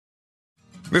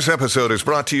This episode is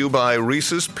brought to you by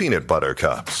Reese's Peanut Butter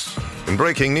Cups. In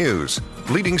breaking news,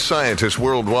 leading scientists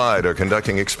worldwide are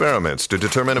conducting experiments to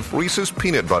determine if Reese's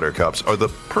Peanut Butter Cups are the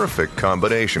perfect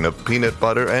combination of peanut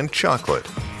butter and chocolate.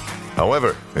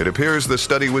 However, it appears the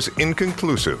study was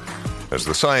inconclusive, as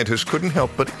the scientists couldn't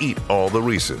help but eat all the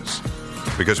Reese's.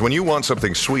 Because when you want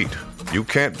something sweet, you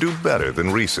can't do better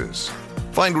than Reese's.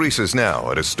 Find Reese's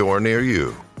now at a store near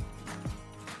you.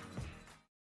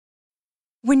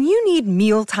 When you need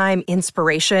mealtime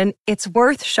inspiration, it's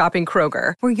worth shopping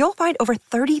Kroger, where you'll find over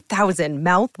 30,000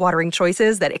 mouth-watering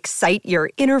choices that excite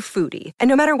your inner foodie. And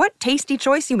no matter what tasty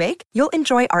choice you make, you'll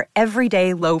enjoy our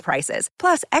everyday low prices,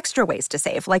 plus extra ways to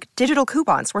save, like digital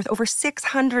coupons worth over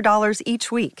 $600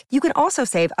 each week. You can also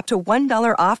save up to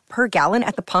 $1 off per gallon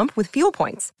at the pump with fuel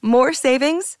points. More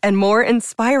savings and more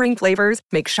inspiring flavors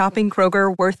make shopping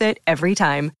Kroger worth it every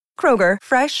time. Kroger,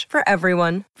 fresh for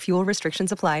everyone. Fuel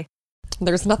restrictions apply.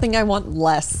 There's nothing I want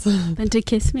less than to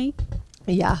kiss me.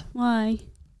 Yeah. Why?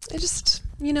 I just,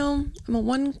 I'm a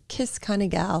one kiss kind of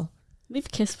gal. We've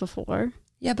kissed before.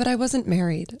 Yeah, but I wasn't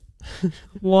married.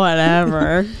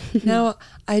 Whatever. No,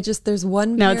 there's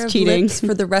one pair of lips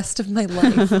for the rest of my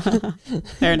life.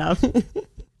 Fair enough.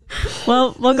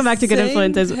 Well, welcome back to Good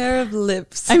Influences. Pair of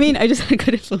lips. I mean, I just had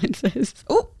Good Influences.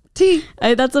 Oh, tea.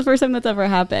 That's the first time that's ever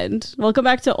happened. Welcome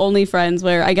back to Only Friends,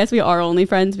 where I guess we are only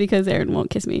friends because Erin won't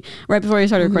kiss me. Right before we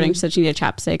started recording, she said she needed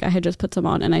chapstick. I had just put some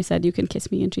on and I said, you can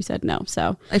kiss me. And she said no.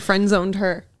 So I friend zoned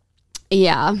her.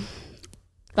 Yeah.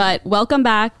 But welcome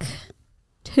back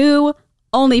to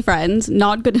Only Friends,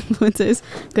 not Good Influences.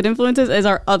 Good Influences is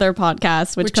our other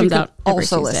podcast, which comes out every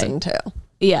also Tuesday. Listen to.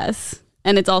 Yes.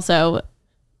 And it's also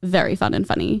very fun and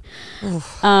funny.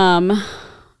 Well,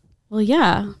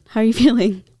 yeah. How are you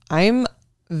feeling? I'm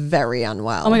very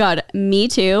unwell. Oh my God. Me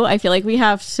too. I feel like we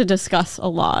have to discuss a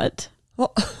lot.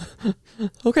 Well,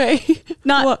 okay.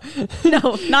 No,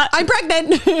 not. I'm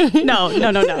pregnant. No.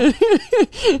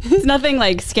 It's nothing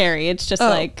like scary. It's just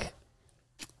like,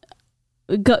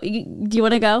 do you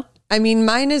want to go? I mean,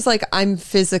 mine is like, I'm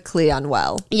physically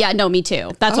unwell. Yeah, no, me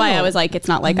too. That's why I was like, it's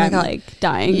not like I'm like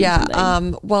dying. Yeah.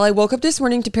 Well, I woke up this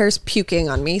morning to Paris puking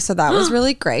on me. So that was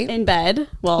really great. In bed?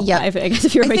 Well, yeah. I guess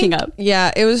if you're waking up.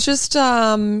 Yeah, it was just,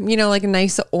 like a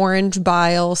nice orange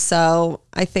bile. So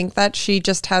I think that she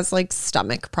just has like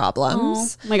stomach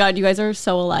problems. Oh my God, you guys are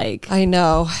so alike. I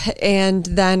know. And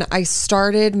then I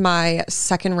started my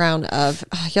second round of,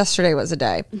 yesterday was a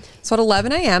day. So at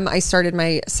 11 a.m., I started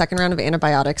my second round of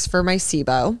antibiotics for my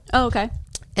SIBO. Oh, okay.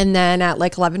 And then at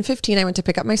like 11:15, I went to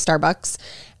pick up my Starbucks.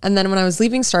 And then when I was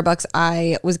leaving Starbucks,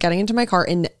 I was getting into my car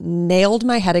and nailed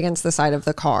my head against the side of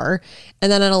the car.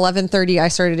 And then at 11:30, I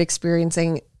started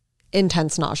experiencing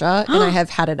intense nausea and I have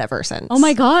had it ever since. Oh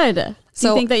my God. Do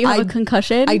you think that you have a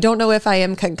concussion? I don't know if I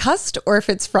am concussed or if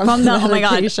it's from the oh my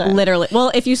God, literally.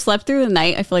 Well, if you slept through the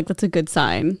night, I feel like that's a good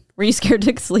sign. Were you scared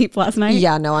to sleep last night?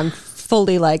 Yeah, no, I'm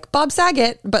fully like Bob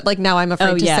Saget, but like now I'm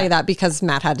afraid to say that because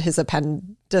Matt had his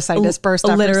appendicitis burst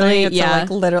after literally, saying it. yeah. So like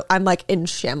literally, I'm like in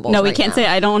shambles. No, we can't say.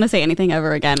 I don't want to say anything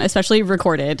ever again, especially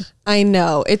recorded. I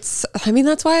know that's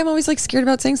why I'm always like scared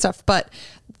about saying stuff. But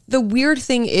the weird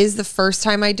thing is, the first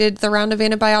time I did the round of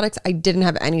antibiotics, I didn't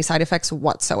have any side effects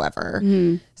whatsoever.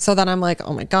 So then I'm like,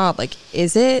 oh my God, like,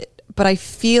 is it? But I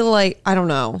feel like, I don't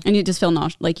know. And you just feel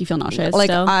nauseous, like you feel nauseous like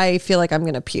still? I feel like I'm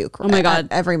going to puke. Oh my God.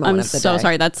 Every moment of the day. I'm so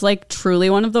sorry. That's like truly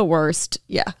one of the worst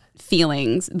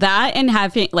feelings. That and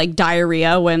having like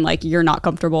diarrhea when like you're not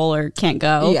comfortable or can't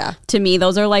go. Yeah. To me,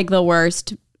 those are like the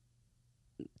worst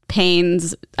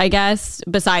pains, I guess,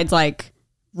 besides like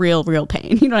real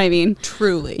pain. You know what I mean?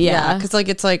 Truly. Yeah. Because like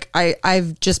it's like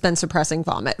I've just been suppressing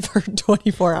vomit for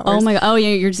 24 hours. Oh my God. Oh yeah,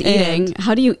 you're just eating.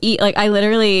 How do you eat? Like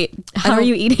how are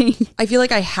you eating? I feel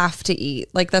like I have to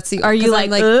eat. Like that's the. Are you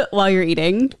like while you're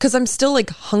eating? Because I'm still like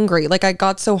hungry. Like I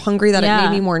got so hungry that it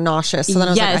made me more nauseous. So then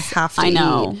I was like, I have to eat. I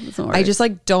know. I just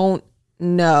like don't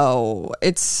know.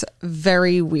 It's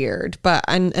very weird. But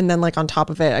and then like on top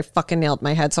of it, I fucking nailed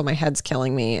my head. So my head's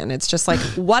killing me. And it's just like,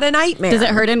 what a nightmare. Does it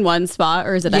hurt in one spot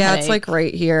or is it a headache? It's like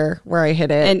right here where I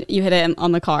hit it. And you hit it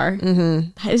on the car.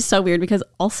 Mm-hmm. That is so weird because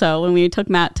also when we took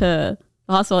Matt to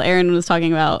the hospital, Erin was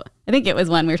talking about, I think it was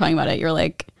when we were talking about it, you're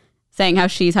like saying how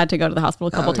she's had to go to the hospital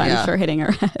a couple times for hitting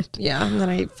her head. Yeah. And then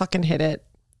I fucking hit it.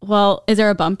 Well, is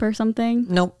there a bump or something?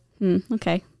 Nope.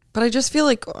 Okay. But I just feel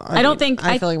like I feel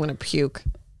like I'm going to puke.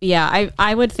 Yeah,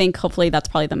 I would think hopefully that's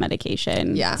probably the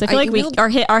medication. Yeah. So I feel like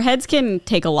our heads can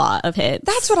take a lot of hits.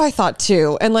 That's what I thought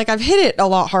too. And like I've hit it a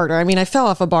lot harder. I mean, I fell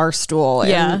off a bar stool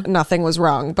and nothing was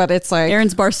wrong, but it's like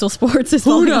Erin's Barstool Sports is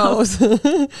who knows?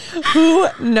 Who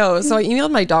knows? So I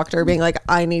emailed my doctor being like,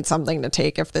 I need something to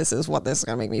take if this is what this is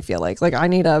going to make me feel like. Like I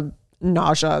need a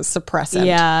nausea suppressant.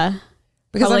 Yeah.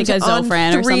 Because like I'm a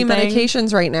Zofran or 3 something.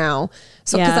 medications right now.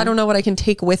 So because I don't know what I can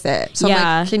take with it. So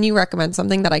I'm like, can you recommend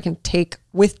something that I can take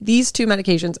with these 2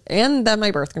 medications and then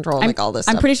my birth control and like all this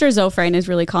stuff? I'm pretty sure Zofran is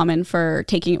really common for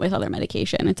taking it with other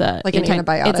medication. It's a like an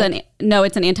antibiotic.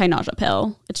 It's an anti-nausea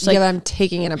pill. It's just but I'm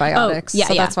taking antibiotics.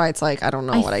 So that's why it's like I don't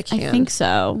know what I can. I think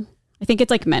so. I think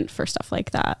it's like meant for stuff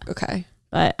like that. Okay.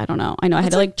 But I don't know. I know I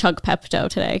had to like chug Pepto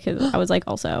today because I was like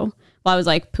I was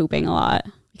like pooping a lot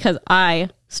because I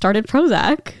started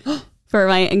Prozac for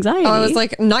my anxiety. Oh, I was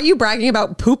like, not you bragging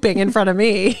about pooping in front of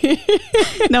me.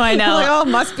 No, I know. Like, oh,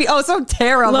 must be. Oh, so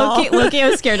terrible. Loki, I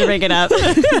was scared to bring it up.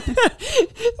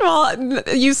 Well,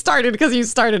 you started because you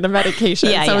started a medication.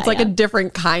 So it's like a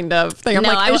different kind of thing. I'm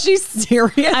like, is she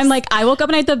serious? I'm like, I woke up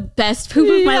and I had the best poop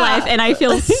of my life and I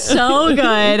feel so good.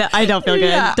 I don't feel good.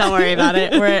 Yeah. Don't worry about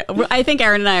it. I think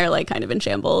Aaron and I are like kind of in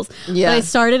shambles. Yeah. But I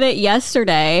started it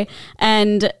yesterday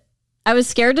and I was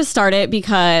scared to start it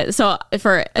because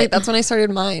that's when I started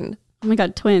mine. Oh my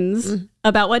God, twins.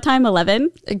 About what time?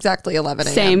 11? Exactly 11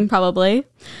 a.m. Same, probably.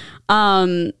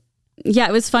 Yeah,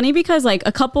 it was funny because for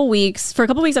a couple weeks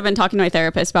I've been talking to my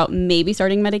therapist about maybe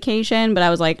starting medication, but I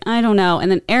was like, I don't know.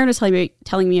 And then Aaron was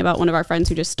telling me about one of our friends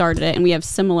who just started it and we have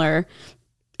similar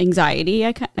anxiety,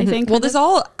 I think. Well, this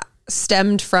all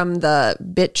stemmed from the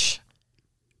bitch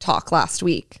talk last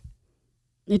week.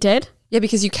 It did? Yeah,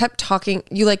 because you kept talking,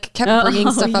 you like kept bringing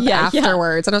stuff up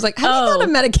afterwards. And I was like, have you thought of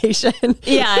medication?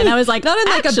 Yeah. And I was like, not in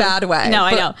like a bad way. No,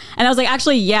 I know. And I was like,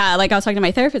 actually, yeah. Like I was talking to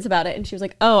my therapist about it and she was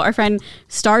like, oh, our friend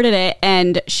started it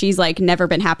and she's like never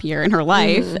been happier in her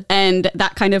life. And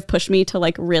that kind of pushed me to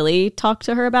like really talk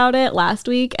to her about it last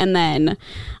week. And then,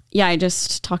 I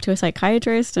just talked to a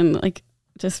psychiatrist and like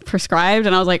just prescribed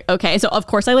and I was like, okay. So of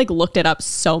course I like looked it up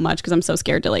so much because I'm so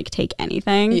scared to like take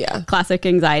anything. Yeah. Classic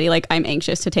anxiety. Like I'm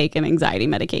anxious to take an anxiety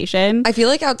medication. I feel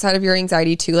like outside of your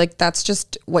anxiety too, like that's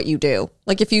just what you do.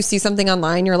 Like if you see something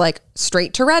online, you're like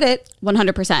straight to Reddit.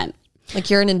 100%. Like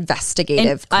you're an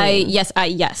investigative queen. Yes,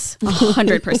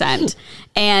 100%.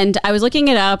 And I was looking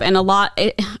it up and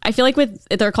I feel like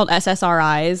they're called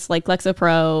SSRIs, like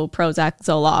Lexapro, Prozac,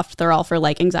 Zoloft. They're all for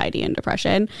like anxiety and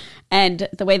depression. And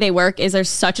the way they work is there's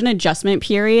such an adjustment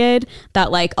period that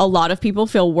like a lot of people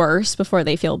feel worse before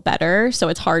they feel better. So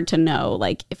it's hard to know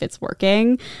like if it's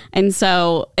working. And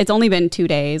so it's only been 2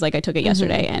 days. Like I took it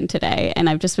yesterday and today. And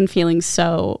I've just been feeling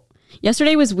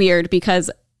yesterday was weird because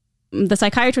the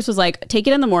psychiatrist was like, take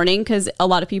it in the morning because a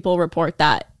lot of people report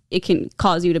that it can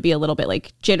cause you to be a little bit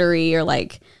like jittery or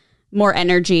like more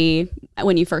energy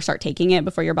when you first start taking it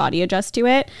before your body adjusts to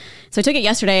it. So I took it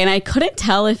yesterday and I couldn't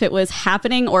tell if it was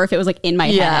happening or if it was like in my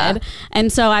head. And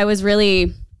so I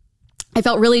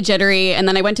felt really jittery and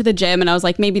then I went to the gym and I was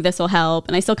like, maybe this will help.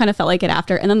 And I still kind of felt like it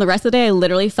after. And then the rest of the day, I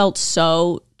literally felt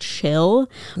so chill,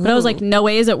 but I was like, no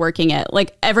way is it working it.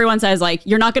 Like everyone says like,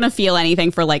 you're not going to feel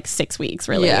anything for like 6 weeks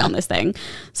really on this thing.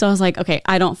 So I was like, okay,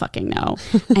 I don't fucking know.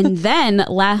 And then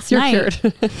last night,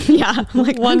 I'm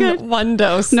like one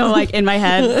dose. No, like in my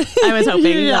head, I was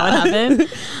hoping that would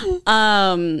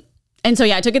happen. And so,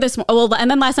 I took it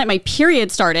and then last night my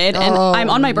period started and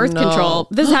I'm on my birth control.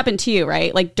 This happened to you,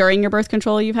 right? Like during your birth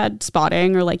control, you've had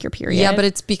spotting or like your period. Yeah, but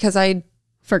it's because I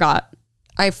forgot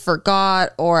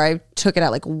or I took it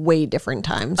at like way different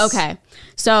times. Okay.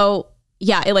 So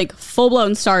it like full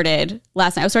blown started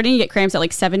last night. I was starting to get cramps at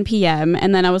like 7 p.m.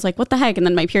 And then I was like, what the heck? And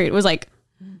then my period was like,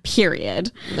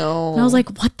 period. No. And I was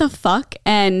like, what the fuck?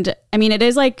 And I mean, it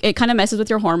is like, it kind of messes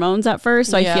with your hormones at first.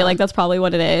 So I feel like that's probably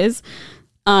what it is.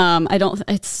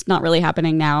 It's not really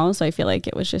happening now. So I feel like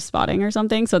it was just spotting or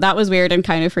something. So that was weird and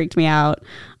kind of freaked me out.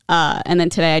 And then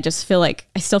today I just feel like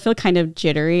I still feel kind of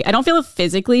jittery. I don't feel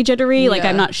physically jittery. Like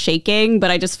I'm not shaking,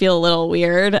 but I just feel a little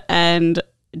weird and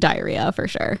diarrhea for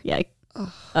sure. Yeah.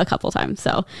 A couple times.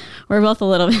 So we're both a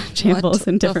little bit shambles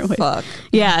in different ways. Fuck?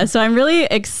 Yeah. So I'm really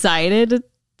excited to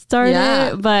start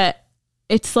it, but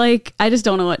it's like, I just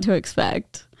don't know what to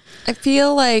expect. I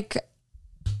feel like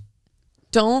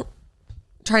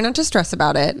try not to stress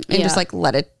about it and just like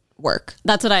let it work.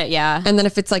 That's what and then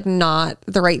if it's like not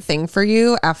the right thing for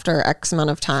you after X amount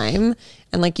of time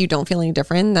and like you don't feel any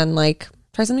different, then like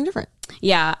try something different.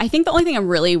 Yeah, I think the only thing I'm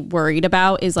really worried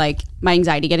about is like my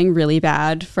anxiety getting really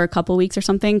bad for a couple weeks or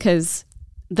something, because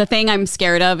the thing I'm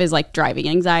scared of is like driving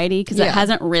anxiety, because it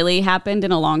hasn't really happened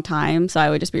in a long time. So I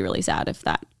would just be really sad if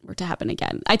that were to happen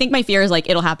again. I think my fear is like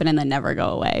it'll happen and then never go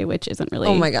away, which isn't really...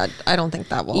 Oh my God, I don't think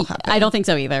that will happen. I don't think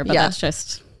so either, but that's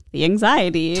just the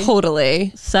anxiety.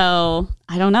 Totally. So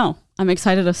I don't know. I'm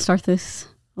excited to start this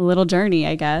little journey,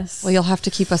 I guess. Well, you'll have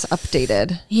to keep us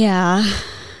updated. Yeah.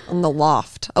 On the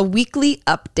Loft. A weekly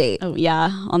update. Oh, yeah.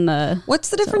 On the... What's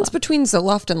the difference between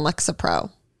Zoloft and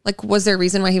Lexapro? Like, was there a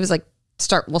reason why he was like,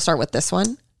 we'll start with this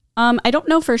one? I don't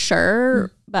know for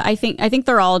sure, but I think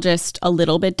they're all just a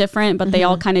little bit different, but they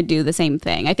all kind of do the same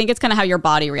thing. I think it's kind of how your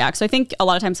body reacts. So I think a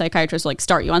lot of times psychiatrists will like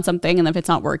start you on something, and if it's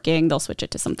not working, they'll switch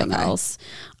it to something else.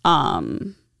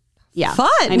 Yeah. Fun.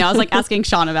 I know. I was like asking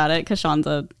Sean about it because was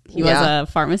a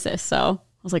pharmacist. So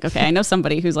I was like, okay, I know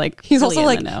somebody who's like, he's also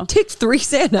like, take 3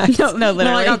 Xanax. No,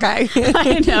 literally. Like, okay.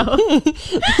 I know.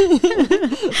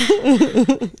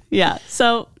 Yeah.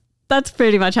 So that's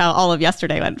pretty much how all of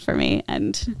yesterday went for me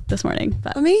and this morning.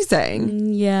 But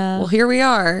amazing. Yeah. Well, here we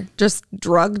are, just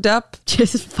drugged up,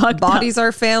 just fucked bodies up.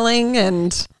 are failing,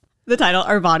 and the title,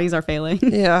 Our Bodies Are Failing.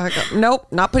 Yeah. Nope.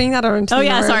 Not putting that on. Oh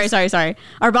yeah. Sorry.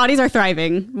 Our bodies are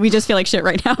thriving. We just feel like shit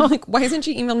right now. Like, why hasn't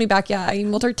she emailed me back yet? I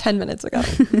emailed her 10 minutes ago.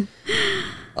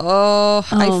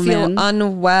 I feel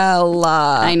unwell.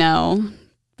 I know,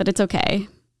 but it's okay.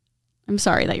 I'm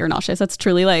sorry that you're nauseous. That's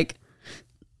truly like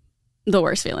the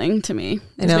worst feeling to me,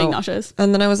 is being nauseous.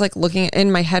 And then I was like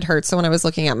and my head hurts. So when I was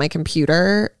looking at my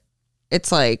computer,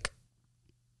 it's like,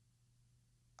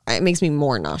 it makes me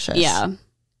more nauseous. Yeah.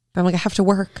 But I'm like, I have to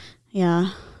work.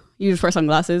 Yeah. You just wear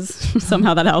sunglasses.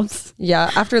 Somehow that helps. Yeah.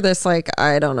 After this, like,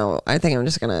 I don't know. I think I'm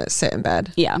just going to sit in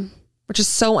bed. Yeah. Which is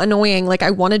so annoying. Like,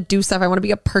 I want to do stuff. I want to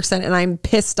be a person, and I'm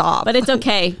pissed off. But it's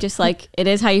okay. Just like, it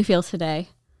is how you feel today.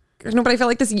 No, but I felt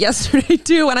like this yesterday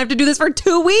too. And I have to do this for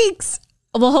 2 weeks.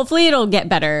 Well, hopefully it'll get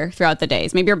better throughout the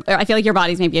days. Maybe I feel like your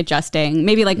body's maybe adjusting.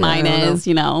 Maybe like mine is,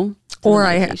 you know. Or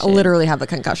I literally have a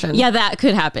concussion. Yeah, that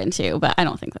could happen too. But I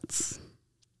don't think that's...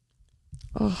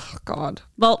 Oh, God.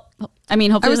 Well, I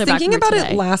mean, hopefully I was thinking about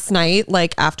it last night,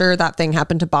 like after that thing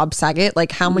happened to Bob Saget,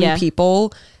 like how many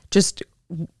people just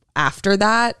after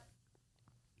that,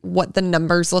 what the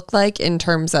numbers look like in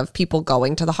terms of people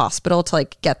going to the hospital to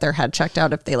like get their head checked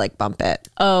out if they like bump it.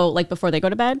 Oh, like before they go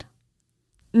to bed?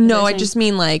 No, I just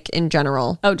mean like in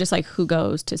general. Oh, just like who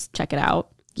goes to check it out?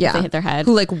 Yeah. If they hit their head.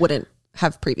 Who like wouldn't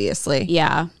have previously.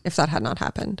 Yeah. If that had not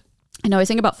happened. I know. I was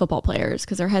thinking about football players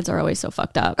because their heads are always so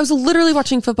fucked up. I was literally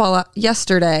watching football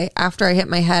yesterday after I hit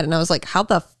my head, and I was like, how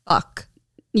the fuck?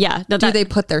 Yeah. Do they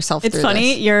put themselves through this? It's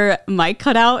funny. Your mic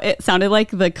cut out. It sounded like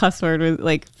the cuss word was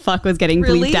like, fuck was getting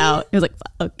bleeped out. It was like,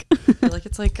 fuck. I feel like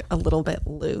it's like a little bit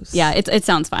loose. Yeah. It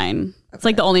sounds fine. Okay. It's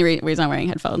like the only reason I'm wearing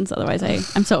headphones. Otherwise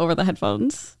I'm so over the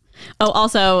headphones. Oh,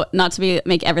 also, not to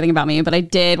make everything about me, but I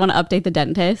did want to update the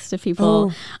dentist if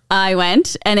people. Oh. I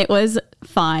went and it was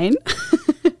fine.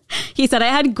 He said I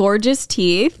had gorgeous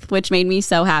teeth, which made me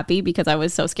so happy because I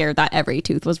was so scared that every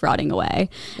tooth was rotting away.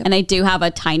 Yep. And I do have a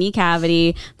tiny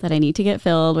cavity that I need to get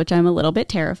filled, which I'm a little bit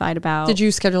terrified about. Did you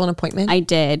schedule an appointment? I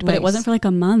did, but it wasn't for like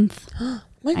a month.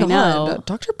 My God,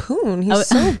 Dr. Poon, he's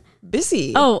so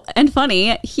busy. Oh, and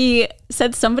funny, he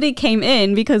said somebody came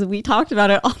in because we talked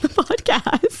about it on the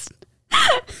podcast.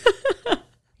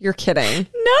 You're kidding.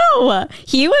 No,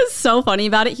 he was so funny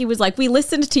about it. He was like, we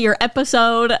listened to your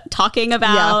episode talking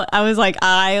about, I was like,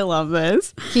 I love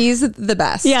this. He's the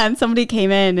best. Yeah. And somebody came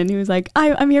in and he was like,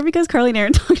 I'm here because Carly and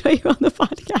Aaron talked about you on the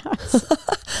podcast.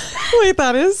 Wait,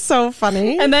 that is so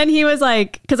funny. And then he was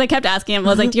like, because I kept asking him, I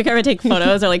was like, do you ever take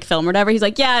photos or like film or whatever? He's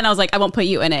like, yeah. And I was like, I won't put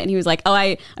you in it. And he was like, oh,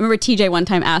 I remember TJ one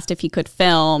time asked if he could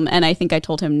film. And I think I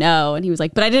told him no. And he was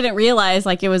like, but I didn't realize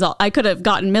like it was all, I could have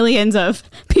gotten millions of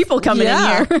people coming in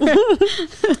here.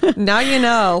 Now you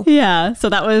know. Yeah. So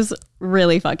that was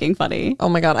really fucking funny. Oh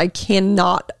my God. I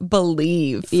cannot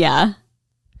believe. Yeah.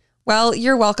 Well,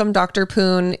 you're welcome, Dr.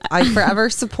 Poon. I forever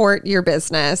support your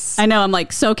business. I know. I'm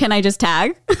like, so can I just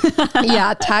tag?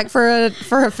 Yeah, tag for a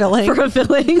filling. For a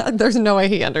filling. There's no way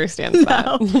he understands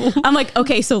that. I'm like,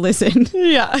 okay, so listen.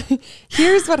 Yeah.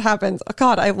 Here's what happens. Oh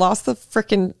God, I lost the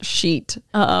freaking sheet.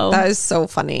 Uh-oh. That is so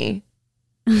funny.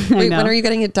 Wait, when are you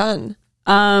getting it done?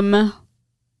 I'm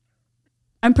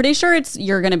pretty sure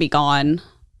you're going to be gone.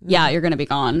 Yeah, you're going to be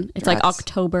gone. It's like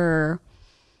October.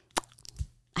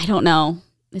 I don't know.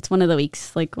 It's one of the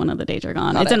weeks, like one of the days are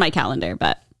gone. It's in my calendar,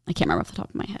 but I can't remember off the top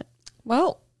of my head.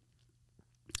 Well,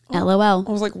 LOL.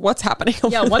 I was like, what's happening?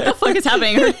 Yeah, what the fuck is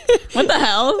happening? What the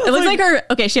hell? It looks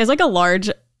like she has like a large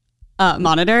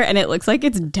monitor and it looks like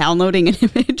it's downloading an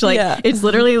image. Like it's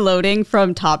literally loading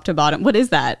from top to bottom. What is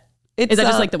that? Is that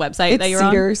just like the website that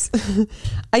you're Sears. On?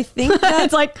 I think that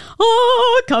it's like,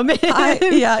 oh, come in.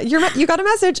 You got a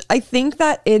message. I think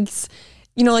that it's,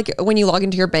 you know, like when you log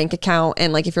into your bank account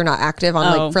and like if you're not active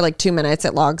on like for like 2 minutes,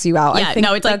 it logs you out. Yeah, I think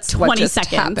no, it's like 20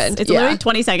 seconds. Happened. It's literally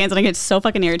 20 seconds and I get so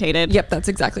fucking irritated. Yep, that's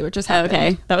exactly what just happened.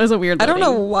 Okay, that was a weird loading. I don't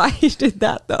know why you did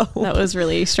that though. That was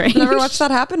really strange. I've never watched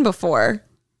that happen before.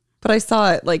 But I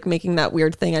saw it like making that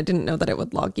weird thing. I didn't know that it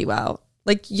would log you out.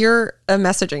 Like, you're a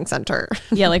messaging center.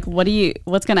 Yeah, like,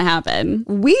 what's going to happen?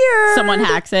 Weird. Someone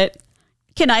hacks it.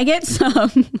 Can I get some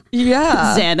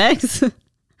Xanax?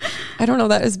 I don't know.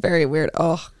 That is very weird.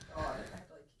 Oh, God. I have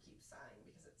to, like, keep sighing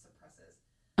because it suppresses.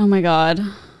 Oh, my God.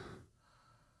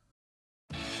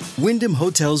 Wyndham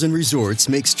Hotels and Resorts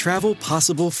makes travel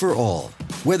possible for all.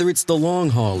 Whether it's the long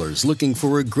haulers looking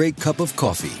for a great cup of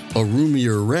coffee, a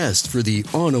roomier rest for the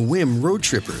on-a-whim road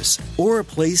trippers, or a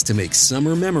place to make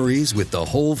summer memories with the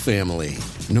whole family.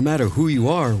 No matter who you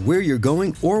are, where you're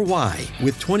going, or why,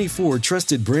 with 24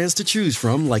 trusted brands to choose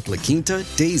from like La Quinta,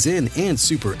 Days Inn, and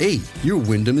Super 8, your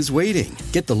Wyndham is waiting.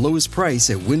 Get the lowest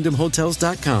price at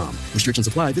wyndhamhotels.com. Restrictions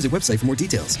apply. Visit website for more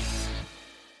details.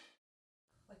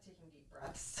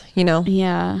 You know?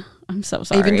 Yeah. I'm so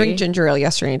sorry. I even drank ginger ale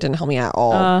yesterday and it didn't help me at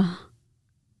all.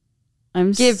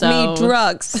 Give me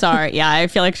drugs. Sorry. Yeah, I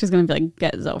feel like she's going to be like,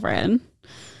 get Zofran.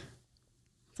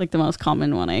 It's like the most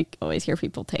common one I always hear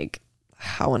people take.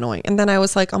 How annoying. And then I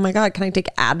was like, oh my God, can I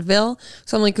take Advil?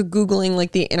 So I'm like Googling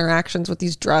like the interactions with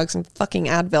these drugs and fucking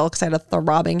Advil because I had a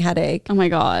throbbing headache. Oh my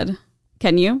God.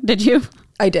 Can you? Did you?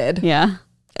 I did. Yeah.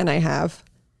 And I have.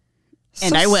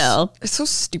 And I will. It's so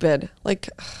stupid. Like...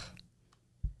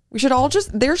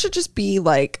 there should just be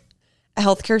like a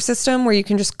healthcare system where you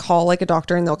can just call like a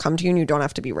doctor and they'll come to you and you don't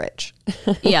have to be rich.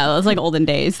 Yeah, it was like olden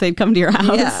days. They'd come to your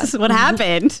house. Yeah. What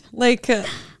happened? Like, well,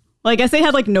 I guess they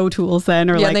had like no tools then,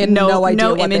 or like they had no idea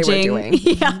no what imaging. They were doing.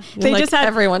 Yeah, they like, just had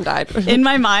everyone died. In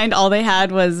my mind, all they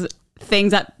had was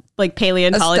things that like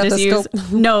paleontologists use.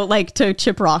 No, like to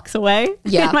chip rocks away.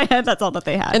 Yeah, in my head, that's all that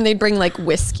they had. And they'd bring like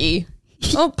whiskey.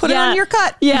 Oh, put it on your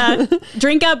cut. Yeah.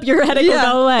 Drink up, your headache will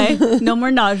go away. No more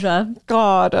nausea.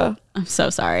 God. I'm so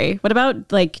sorry. What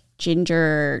about like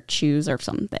ginger chews or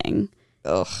something?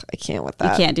 Ugh, I can't with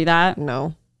that. You can't do that?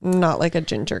 No, not like a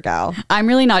ginger gal. I'm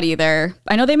really not either.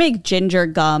 I know they make ginger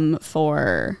gum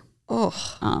for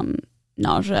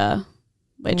nausea,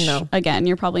 which again,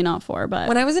 you're probably not for, but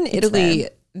when I was in Italy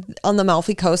on the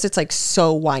Amalfi Coast, it's like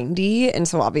so windy. And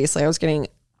so obviously I was getting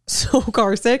so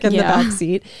car sick in the back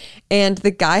seat, and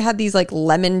the guy had these like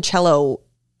limoncello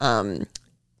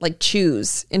like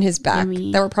chews in his back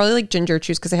that were probably like ginger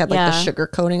chews because they had like the sugar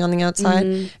coating on the outside.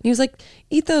 And he was like,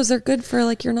 eat those, they're good for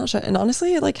like your nausea. And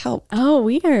honestly it like helped. Oh,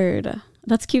 weird.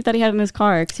 That's cute that he had in his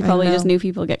car because he probably just knew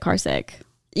people get car sick.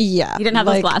 Yeah, he didn't have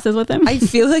those glasses with him. I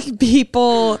feel like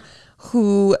people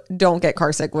who don't get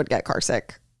car sick would get car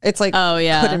sick. It's like,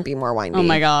 couldn't be more windy. Oh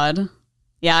my God.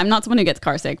 Yeah, I'm not someone who gets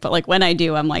car sick, but like when I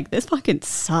do, I'm like, this fucking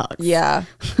sucks. Yeah.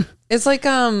 It's like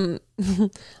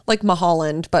like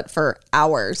Mulholland, but for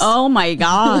hours. Oh my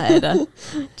God.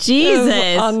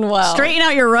 Jesus. Unwell. Straighten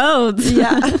out your roads.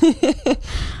 Yeah.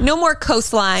 No more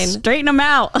coastline. Straighten them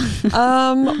out.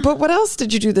 But what else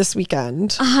did you do this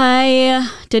weekend? I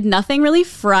did nothing really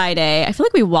Friday. I feel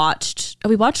like we watched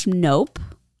Nope.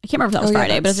 I can't remember if that was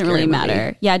Friday, but it doesn't really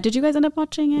matter. Yeah, did you guys end up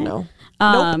watching it? No.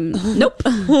 Nope.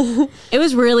 It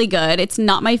was really good. It's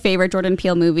not my favorite Jordan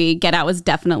Peele movie. Get Out was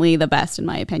definitely the best in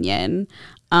my opinion.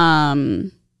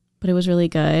 But it was really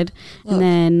good. And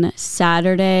then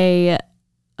Saturday,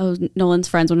 Nolan's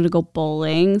friends wanted to go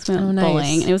bowling. So we went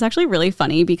bowling. And it was actually really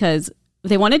funny because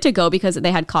they wanted to go because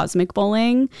they had cosmic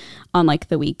bowling on like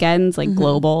the weekends, like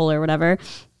global or whatever.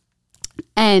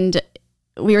 And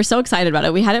we were so excited about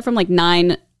it. We had it from like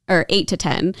 8 to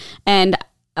 10. And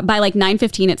by like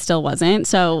 9:15 it still wasn't.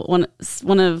 So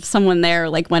someone there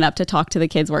like went up to talk to the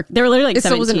kids work. They were literally like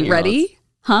 17 years old. It wasn't ready?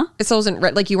 Huh? It still wasn't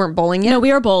like you weren't bowling yet? No,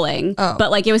 we were bowling, but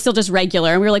like it was still just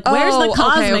regular. And we were like, where's the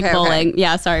cosmic bowling? Okay.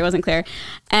 Yeah, sorry, it wasn't clear.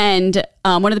 And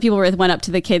one of the people we were with went up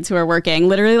to the kids who were working,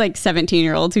 literally like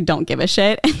 17-year-olds who don't give a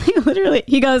shit. And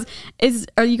he goes,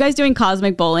 are you guys doing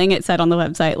cosmic bowling? It said on the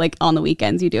website, like on the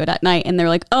weekends you do it at night. And they're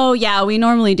like, oh yeah, we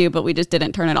normally do, but we just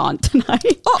didn't turn it on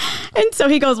tonight. And so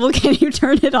he goes, well, can you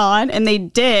turn it on? And they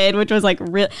did, which was like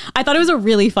I thought it was a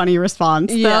really funny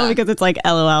response though, because it's like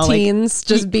LOL. Teens, like,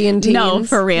 just being teens. No,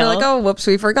 for real. You're like, oh, whoops,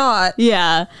 we forgot.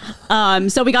 Yeah.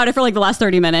 So we got it for like the last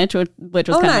 30 minutes, which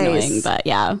was kind of annoying, but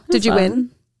yeah. Did you win?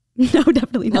 No,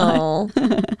 definitely not. Oh.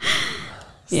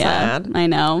 Yeah, sad. I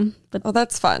know. But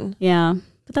that's fun. Yeah.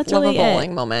 But that's Love really a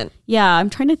bowling moment. Yeah, I'm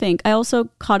trying to think. I also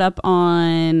caught up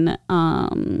on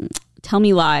Tell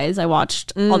Me Lies. I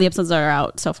watched all the episodes that are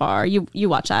out so far. You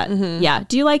watch that? Mm-hmm. Yeah.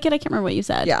 Do you like it? I can't remember what you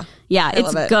said. Yeah. Yeah,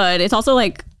 it's good. It's also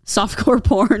like softcore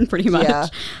porn pretty much. Yeah.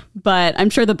 But I'm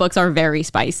sure the books are very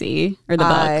spicy. Or the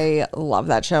book. I love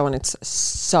that show, and it's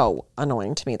so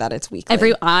annoying to me that it's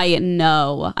weekly. I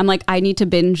know. I'm like, I need to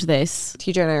binge this.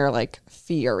 TJ and I are like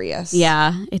furious.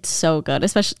 Yeah, it's so good.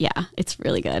 Especially, it's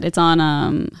really good. It's on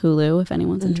Hulu if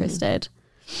anyone's interested.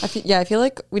 I feel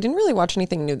like we didn't really watch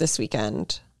anything new this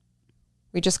weekend.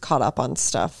 we just caught up on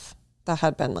stuff that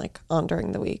had been like on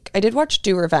during the week. I did watch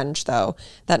Do Revenge though,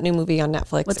 that new movie on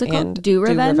Netflix. What's it called? Do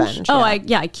Revenge? Oh,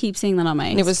 I keep seeing that on my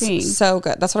screen. It was so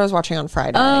good. That's what I was watching on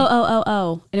Friday.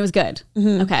 Oh. And it was good.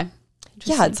 Mm-hmm. Okay.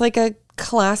 Yeah, it's like a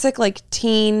classic like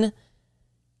teen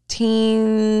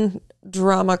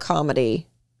drama comedy.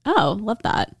 Oh, love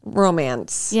that.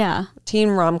 Romance. Yeah. Teen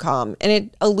rom-com. And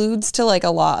it alludes to like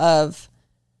a lot of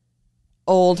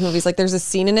old movies. Like there's a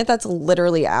scene in it that's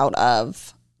literally out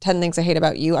of 10 Things I Hate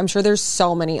About You. I'm sure there's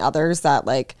so many others that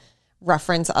like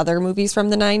reference other movies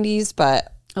from the 90s,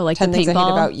 but like 10 Things I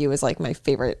Hate About You is like my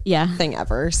favorite thing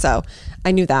ever. So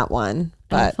I knew that one.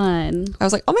 But fun. I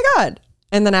was like, oh my God.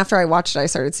 And then after I watched it, I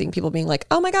started seeing people being like,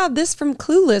 oh my God, this from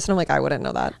Clueless. And I'm like, I wouldn't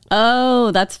know that. Oh,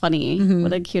 that's funny. Mm-hmm.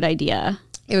 What a cute idea.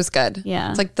 It was good. Yeah.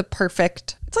 It's like a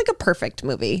perfect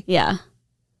movie. Yeah.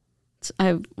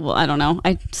 I don't know.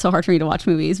 It's so hard for me to watch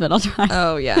movies, but I'll try.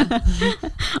 Oh yeah.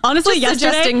 Honestly,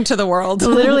 suggesting to the world.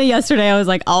 Literally yesterday, I was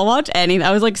like, I'll watch anything.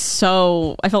 I was like,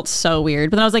 I felt so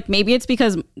weird, but then I was like, maybe it's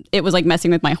because it was like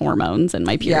messing with my hormones and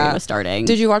my period was starting.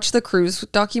 Did you watch the cruise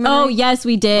documentary? Oh yes,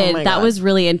 we did. That was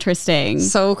really interesting.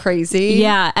 So crazy.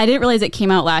 Yeah, I didn't realize it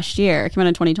came out last year. It came out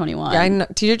in 2021. Yeah, I know.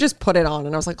 TJ just put it on,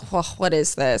 and I was like, well, what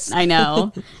is this? I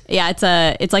know. Yeah,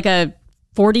 it's like a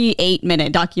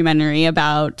 48-minute documentary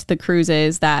about the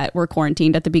cruises that were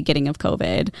quarantined at the beginning of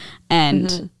COVID,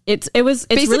 and it's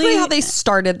basically really how they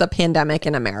started the pandemic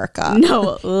in America.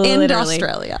 No, and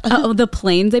Australia. The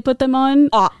planes they put them on.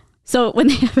 So when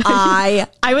I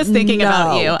was thinking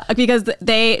about you because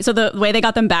the way they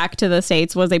got them back to the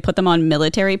States was they put them on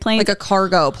military planes, like a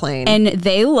cargo plane, and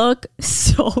they look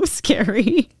so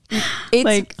scary. It's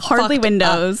like hardly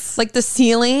windows, like the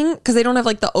ceiling, because they don't have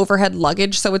like the overhead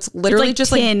luggage, so it's literally like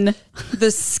just tin. Like the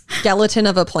skeleton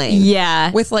of a plane.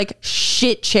 Yeah, with like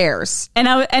shit chairs, and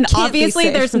obviously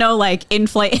there's no like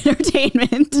in-flight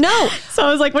entertainment. No, so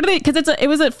I was like, what are they? Because it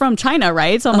was from China,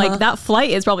 right? So I'm like, that flight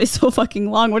is probably so fucking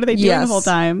long. What are they doing the whole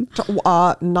time?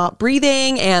 Not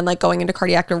breathing and like going into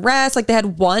cardiac arrest. Like they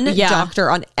had one doctor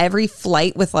on every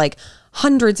flight with like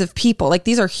hundreds of people. Like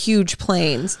these are huge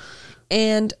planes,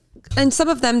 and some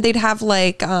of them they'd have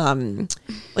like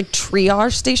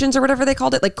triage stations or whatever they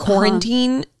called it, like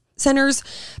quarantine centers.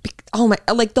 Oh my,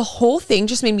 like the whole thing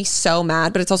just made me so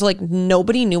mad, but it's also like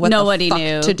nobody knew what the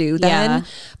fuck to do then.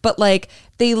 But like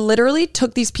they literally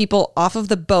took these people off of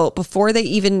the boat before they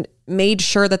even made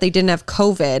sure that they didn't have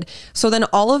COVID. So then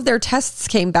all of their tests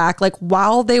came back like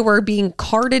while they were being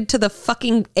carted to the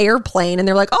fucking airplane, and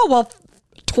they're like, oh well,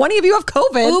 20 of you have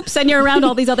COVID. Oops, and you're around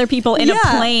all these other people in a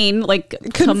plane, like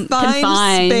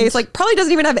confined space. Like probably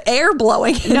doesn't even have air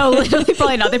blowing. No, literally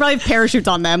probably not. They probably have parachutes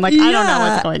on them. Like I don't know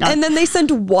what's going on. And then they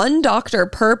sent one doctor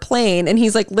per plane, and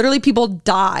he's like, literally people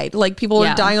died. Like people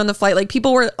were dying on the flight. Like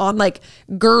people were on like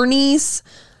gurneys.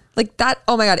 Like that.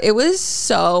 Oh my God, it was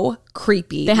so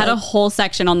creepy. They had a whole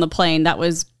section on the plane that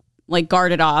was like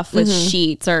guarded off with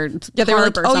sheets or they were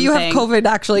like, oh, you have COVID,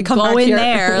 actually come go back in here.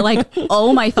 there. Like,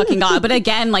 oh my fucking God. But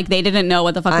again, like they didn't know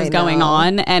what the fuck was going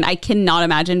on, and I cannot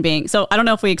imagine being so. I don't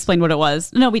know if we explained what it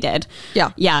was. No, we did.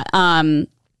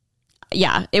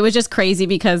 Yeah, it was just crazy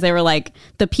because they were like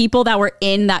the people that were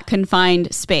in that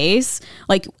confined space,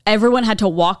 like everyone had to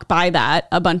walk by that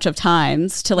a bunch of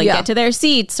times to like get to their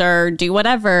seats or do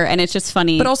whatever. And it's just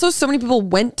funny. But also so many people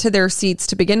went to their seats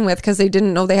to begin with because they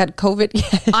didn't know they had COVID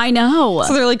yet. I know.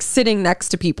 So they're like sitting next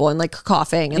to people and like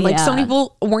coughing, and like so many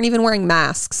people weren't even wearing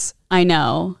masks. I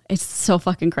know. It's so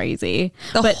fucking crazy.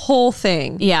 The whole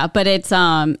thing. Yeah. But it's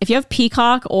if you have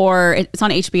Peacock or it's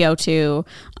on HBO too,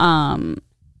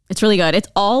 it's really good. It's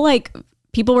all like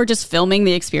people were just filming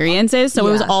the experiences. So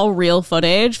it was all real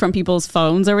footage from people's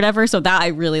phones or whatever. So that I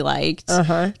really liked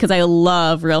because I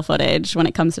love real footage when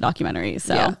it comes to documentaries.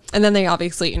 So and then they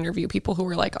obviously interview people who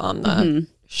were like on the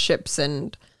ships,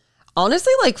 and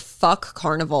honestly like fuck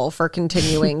Carnival for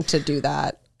continuing to do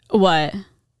that. What?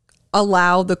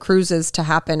 Allow the cruises to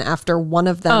happen after one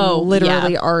of them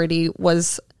literally already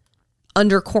was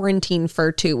under quarantine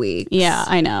for 2 weeks. Yeah,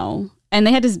 I know. And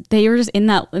they were just in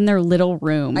their little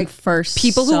room first.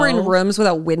 People who were in rooms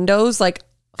without windows, like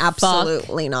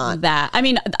absolutely not. That. I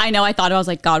mean, I know I thought I was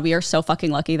like, God, we are so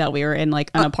fucking lucky that we were in like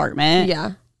an apartment.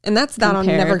 Yeah. And that's that on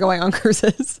never going on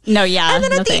cruises. No, yeah. And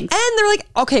then at the end, they're like,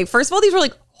 okay, first of all, these were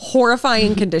like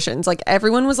horrifying conditions. Like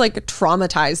everyone was like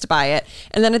traumatized by it.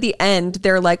 And then at the end,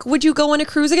 they're like, would you go on a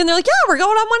cruise again? They're like, yeah, we're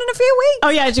going on one in a few weeks. Oh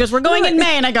yeah, she goes, we're going in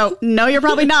May. And I go, no, you're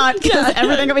probably not, because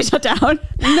everything will be shut down.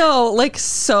 No, like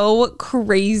so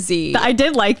crazy. I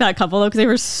did like that couple though, because they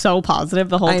were so positive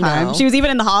the whole time. She was even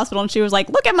in the hospital and she was like,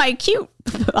 look at my cute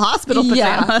the hospital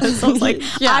pajamas. So I was like,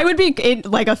 I would be in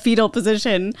like a fetal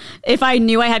position if I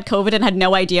knew I had COVID and had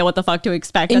no idea what the fuck to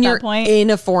expect at that point. In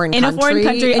a foreign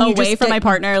country away from my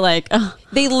partner. Like,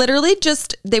 they literally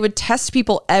they would test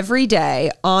people every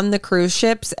day on the cruise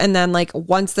ships. And then like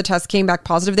once the test came back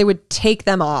positive, they would take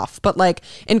them off, but like,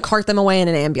 and cart them away in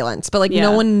an ambulance. But like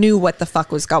no one knew what the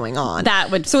fuck was going on.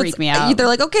 That would freak me out. They're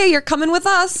like, okay, you're coming with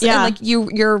us. Yeah. And like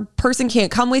your person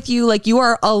can't come with you. Like you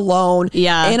are alone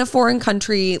in a foreign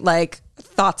country. Like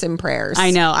thoughts and prayers.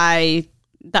 I know.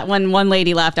 That when one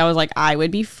lady left, I was like, I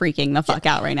would be freaking the fuck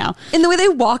out right now. And the way they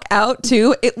walk out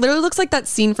too, it literally looks like that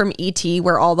scene from E.T.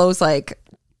 where all those like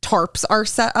tarps are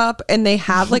set up and they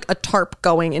have like a tarp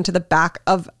going into the back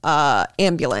of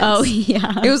ambulance. Oh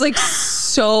yeah. It was like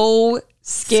so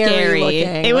scary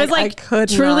looking. It was like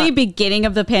truly beginning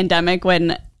of the pandemic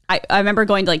when I remember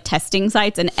going to like testing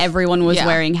sites and everyone was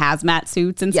wearing hazmat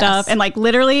suits and stuff. And like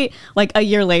literally like a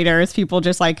year later, it's people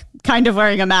just like kind of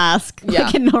wearing a mask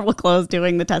like in normal clothes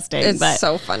doing the testing. It's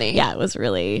so funny. Yeah, it was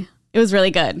really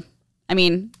good. I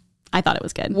mean, I thought it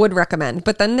was good. Would recommend.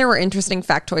 But then there were interesting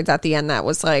factoids at the end that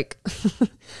was like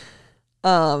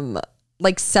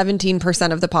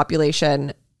 17% of the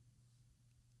population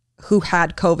who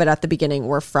had COVID at the beginning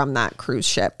were from that cruise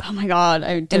ship. Oh my God.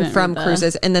 I didn't and from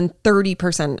cruises. And then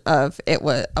 30% of it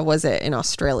was it in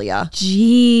Australia.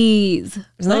 Jeez.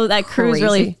 That cruise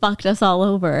really fucked us all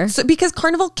over. So because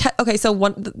Carnival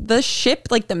the ship,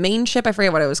 like the main ship, I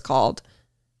forget what it was called.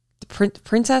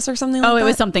 Princess or something like that? Oh, it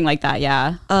was something like that,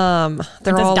 yeah.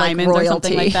 They're all diamonds like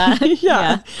royalty or something like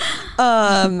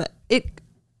that.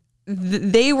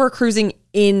 They were cruising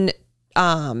in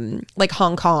like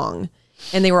Hong Kong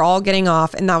and they were all getting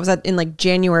off, and that was in like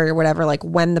January or whatever, like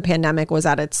when the pandemic was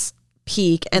at its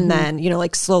peak. And then, you know,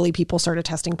 like slowly people started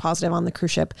testing positive on the cruise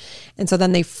ship. And so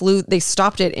then they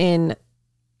stopped it in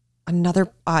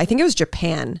another, I think it was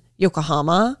Japan,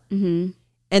 Yokohama.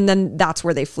 And then that's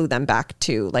where they flew them back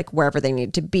to like wherever they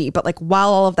needed to be. But like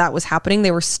while all of that was happening,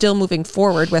 they were still moving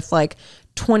forward with like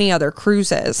 20 other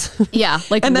cruises. Yeah.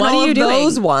 Like, and then what all are you of doing?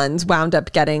 Those ones wound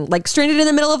up getting like stranded in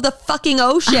the middle of the fucking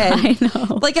ocean. I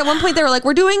know. Like at one point they were like,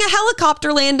 we're doing a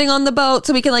helicopter landing on the boat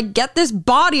so we can like get this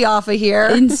body off of here.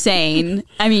 Insane.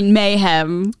 I mean,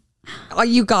 mayhem. Oh,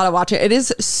 you gotta watch it. It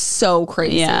is so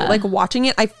crazy. Yeah. Like watching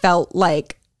it, I felt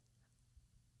like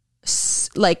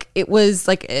it was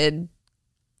like an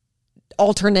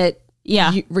alternate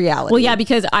reality. Well, yeah,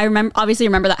 because I obviously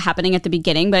remember that happening at the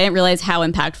beginning, but I didn't realize how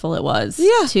impactful it was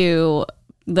to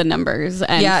the numbers.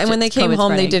 And when they came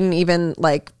home, they didn't even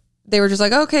like, they were just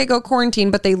like, okay, go quarantine,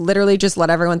 but they literally just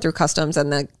let everyone through customs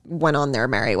and then went on their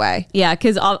merry way. Yeah,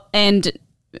 because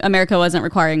America wasn't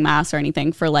requiring masks or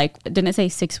anything for like, didn't it say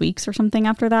 6 weeks or something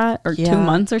after that? Or 2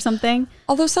 months or something?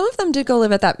 Although some of them did go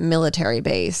live at that military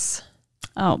base.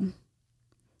 Oh,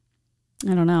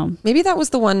 I don't know. Maybe that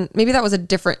was the one. Maybe that was a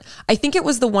different. I think it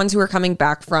was the ones who were coming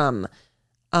back from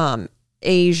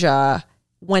Asia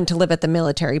went to live at the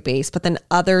military base, but then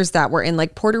others that were in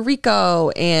like Puerto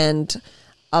Rico and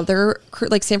other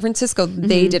like San Francisco,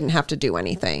 they didn't have to do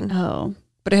anything. Oh,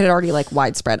 but it had already like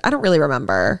widespread. I don't really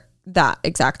remember that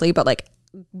exactly, but like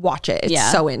watch it.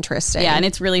 It's so interesting. Yeah, and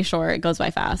it's really short. It goes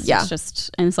by fast. Yeah.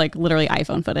 It's like literally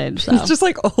iPhone footage. So. It's just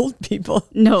like old people.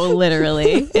 No,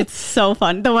 literally. It's so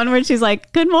fun. The one where she's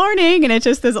like, good morning. And it's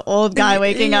just this old guy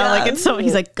waking up. Like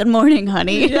he's like, good morning,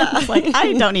 honey. Yeah. It's like,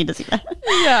 I don't need to see that.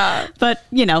 Yeah. But,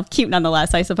 you know, cute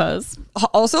nonetheless, I suppose.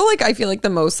 Also, like, I feel like the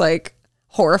most like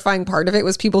horrifying part of it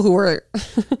was people who were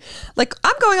like,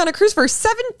 I'm going on a cruise for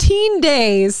 17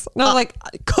 days. And I was like,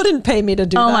 couldn't pay me to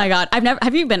do that. Oh my God.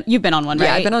 You've been on one, right?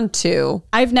 Yeah, I've been on 2.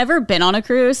 I've never been on a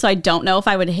cruise, so I don't know if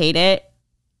I would hate it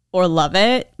or love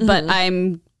it, but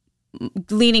I'm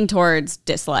leaning towards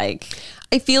dislike.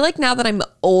 I feel like now that I'm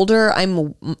older,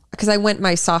 because I went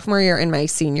my sophomore year and my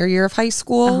senior year of high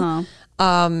school.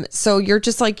 So you're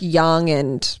just like young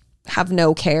and have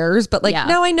no cares, but like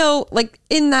now I know, like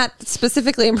in that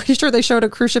specifically, I'm pretty sure they showed a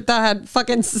cruise ship that had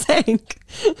fucking sank.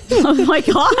 Oh my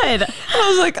God. I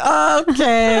was like,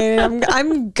 okay,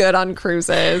 I'm good on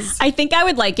cruises. I think I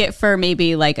would like it for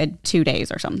maybe like 2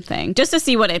 days or something, just to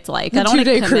see what it's like. I don't want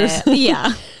to commit. Cruise.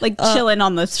 Yeah, like chilling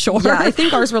on the shore. Yeah, I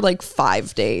think ours were like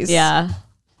 5 days. Yeah.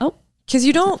 Oh, because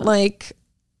you don't like.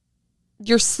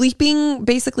 You're sleeping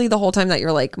basically the whole time that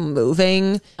you're like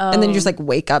moving, and then you just like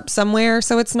wake up somewhere.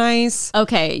 So it's nice.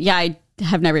 Okay. Yeah. I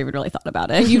have never even really thought about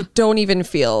it. You don't even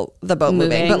feel the boat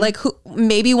moving. But like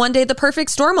maybe one day the perfect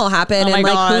storm will happen. And like,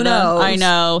 who knows? I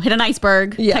know. Hit an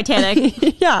iceberg. Yeah.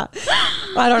 Titanic. Yeah.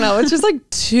 I don't know. It's just like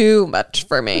too much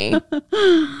for me.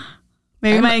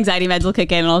 Maybe my anxiety meds will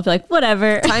kick in and I'll be like,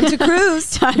 whatever. Time to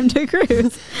cruise. Time to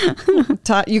cruise.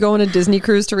 You go on a Disney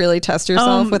cruise to really test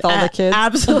yourself with all the kids?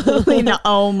 Absolutely not.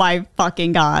 Oh my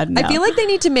fucking God. No. I feel like they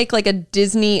need to make like a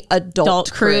Disney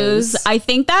adult cruise. I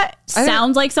think that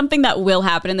sounds like something that will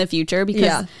happen in the future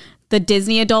because the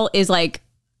Disney adult is like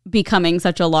becoming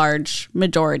such a large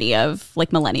majority of like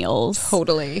millennials.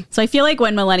 Totally. So I feel like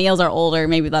when millennials are older,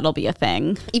 maybe that'll be a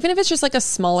thing. Even if it's just like a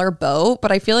smaller boat,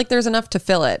 but I feel like there's enough to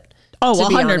fill it. Oh,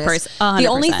 100%. The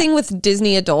only thing with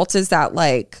Disney adults is that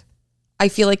like, I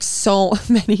feel like so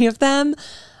many of them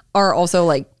are also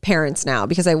like parents now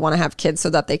because they want to have kids so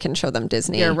that they can show them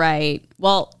Disney. You're right.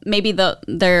 Well, maybe they'll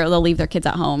leave their kids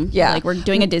at home. Yeah. Like we're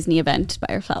doing a Disney event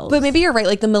by ourselves. But maybe you're right.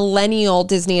 Like the millennial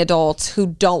Disney adults who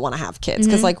don't want to have kids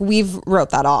because like we've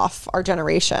wrote that off, our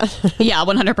generation. Yeah,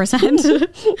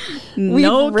 100%.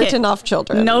 We've written off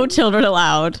children. No children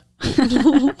allowed.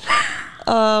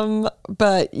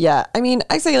 But yeah, I mean,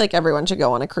 I say like everyone should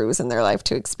go on a cruise in their life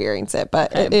to experience it,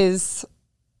 but it is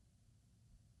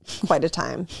quite a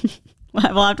time.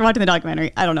 Well, after watching the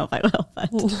documentary, I don't know if I will,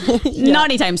 but not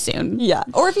anytime soon. Yeah.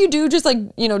 Or if you do, just like,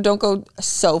 you know, don't go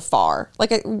so far.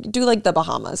 Like do like the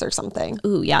Bahamas or something.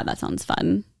 Ooh, yeah, that sounds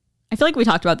fun. I feel like we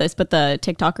talked about this, but the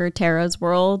TikToker Tara's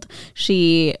World,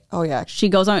 she's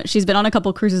been on a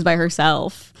couple cruises by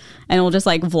herself and will just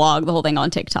like vlog the whole thing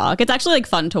on TikTok. It's actually like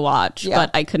fun to watch,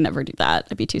 but I could never do that.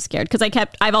 I'd be too scared because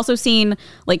I've also seen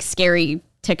like scary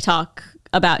TikToks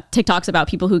about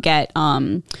people who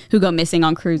go missing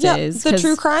on cruises. Yeah, the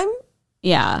true crime.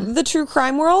 Yeah. The true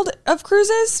crime world of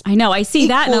cruises. I know. I see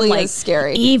that and I'm like,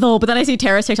 scary. Evil. But then I see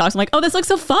Tara's TikToks. I'm like, oh, this looks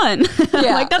so fun.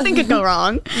 Yeah. Like nothing could go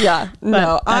wrong. Yeah.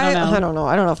 No, I don't know.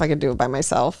 I don't know if I could do it by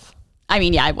myself. I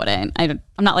mean, yeah, I wouldn't. I'm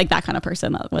not like that kind of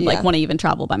person that would like want to even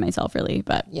travel by myself really.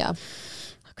 But yeah.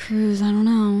 A cruise, I don't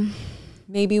know.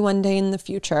 Maybe one day in the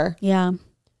future. Yeah.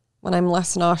 When I'm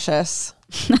less nauseous.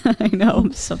 I know.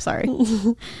 I'm so sorry.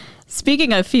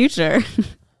 Speaking of future,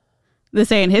 this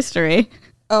day in history.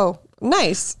 Oh,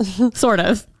 nice. Sort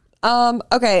of.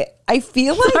 Okay. I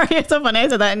feel like... Sorry, it's so funny. I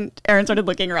said that and Erin started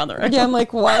looking around the room. Yeah, I'm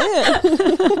like, what?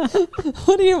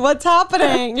 What's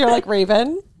happening? You're like,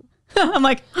 Raven? I'm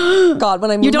like, God,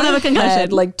 when I move you don't have a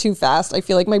concussion like too fast, I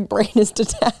feel like my brain is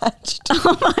detached.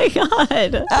 Oh my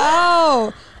God.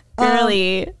 Oh.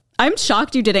 Really? I'm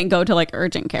shocked you didn't go to like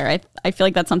urgent care. I feel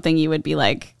like that's something you would be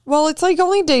like. Well, it's like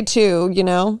only day 2, you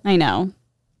know? I know.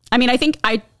 I mean,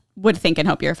 I would think and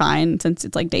hope you're fine since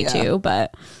it's like day 2,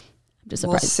 but I'm just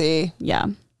surprised. We'll see. Yeah.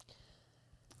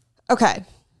 Okay.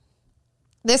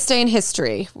 This day in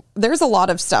history. There's a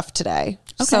lot of stuff today.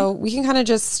 Okay. So we can kind of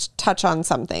just touch on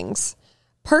some things.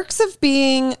 Perks of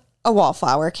Being a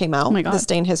Wallflower came out this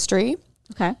day in history.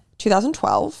 Okay.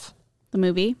 2012. The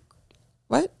movie?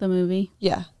 What? The movie?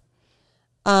 Yeah.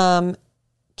 King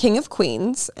of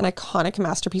Queens, an iconic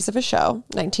masterpiece of a show,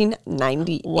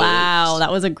 1998. Wow,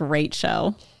 that was a great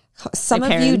show. Some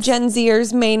of you Gen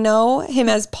Zers may know him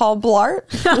as Paul Blart.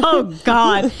 Oh,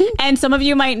 God. And some of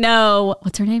you might know,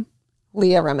 what's her name?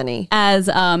 Leah Remini. As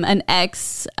an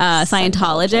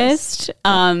ex-Scientologist.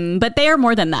 But they are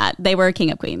more than that. They were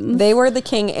King of Queens. They were the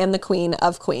king and the queen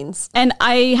of Queens. And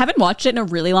I haven't watched it in a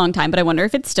really long time, but I wonder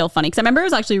if it's still funny. Because I remember it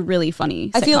was actually really funny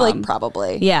sitcom. I feel like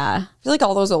probably. Yeah. I feel like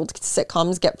all those old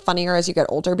sitcoms get funnier as you get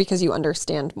older because you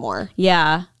understand more.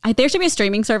 Yeah. There should be a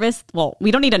streaming service. Well,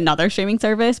 we don't need another streaming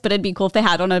service, but it'd be cool if they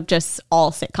had one of just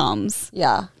all sitcoms.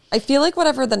 Yeah. I feel like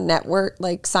whatever the network,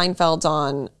 like Seinfeld's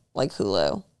on like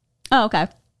Hulu. Oh, okay.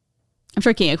 I'm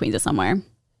sure King of Queens is somewhere.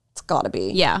 It's gotta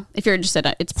be. Yeah. If you're interested,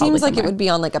 it's probably Seems like somewhere. It would be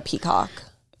on like a Peacock.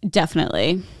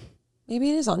 Definitely. Maybe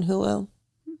it is on Hulu.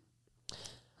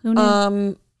 Who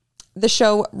knew? The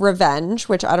show Revenge,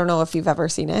 which I don't know if you've ever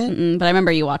seen it. But I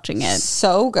remember you watching it.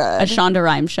 So good. A Shonda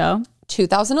Rhimes show.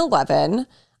 2011.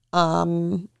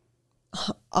 Honestly,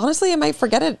 I might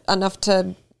forget it enough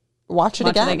to watch it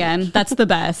again. That's the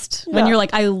best. When you're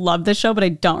like, I love this show, but I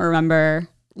don't remember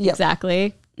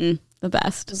exactly. The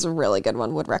best. It's a really good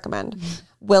one. Would recommend.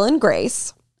 Will and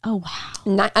Grace. Oh,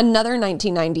 wow. Another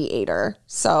 1998er.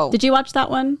 So did you watch that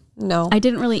one? No. I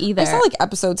didn't really either. I saw like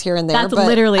episodes here and there. That's but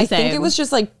literally I think it was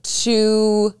just like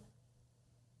too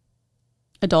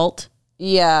adult.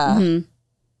 Yeah. Mm-hmm.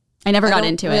 I never got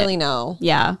into it. Really know.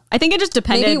 Yeah. I think it just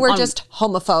depended. Maybe we're just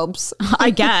homophobes. I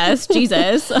guess.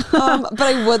 Jesus. But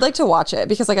I would like to watch it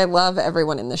because like I love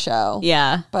everyone in the show.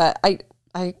 Yeah. But I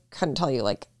couldn't tell you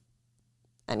like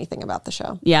anything about the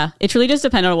show. Yeah. It truly just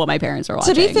depended on what my parents were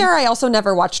watching. To be fair, I also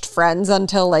never watched Friends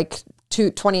until like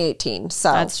 2018.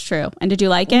 So that's true. And did you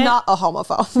like it? Not a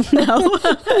homophobe.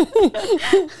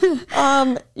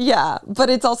 No. Yeah. But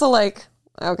it's also like,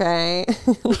 Okay.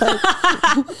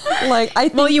 I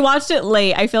think, well, you watched it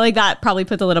late. I feel like that probably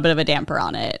puts a little bit of a damper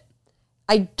on it.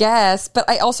 I guess, but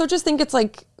I also just think it's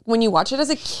like when you watch it as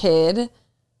a kid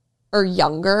or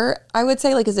younger, I would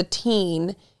say like as a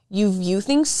teen, you view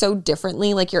things so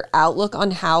differently. Like your outlook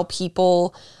on how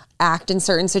people act in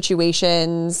certain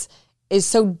situations is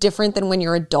so different than when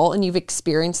you're adult and you've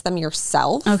experienced them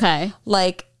yourself. Okay.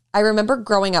 Like I remember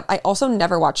growing up, I also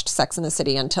never watched Sex and the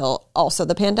City until also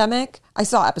the pandemic. I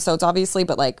saw episodes obviously,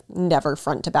 but like never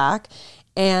front to back.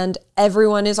 And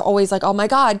everyone is always like, oh my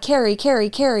God, Carrie.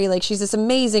 Like she's this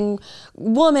amazing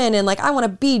woman. And like, I want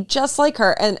to be just like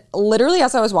her. And literally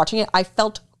as I was watching it, I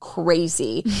felt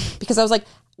crazy because I was like,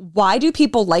 why do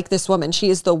people like this woman? She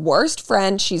is the worst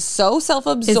friend. She's so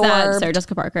self-absorbed. Is that Sarah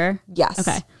Jessica Parker? Yes.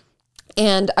 Okay.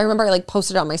 And I remember I like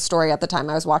posted on my story at the time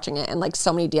I was watching it, and like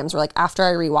so many DMs were like, after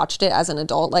I rewatched it as an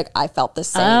adult, like I felt the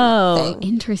same thing. Oh,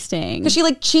 interesting. Because she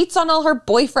like cheats on all her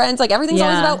boyfriends, like everything's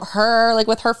always about her, like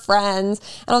with her friends.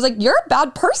 And I was like, you're a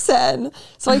bad person.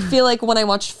 So I feel like when I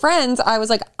watched Friends, I was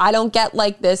like, I don't get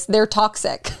like this. They're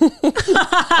toxic.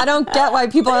 I don't get why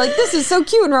people are like, this is so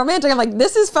cute and romantic. I'm like,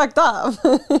 this is fucked up.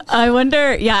 I wonder,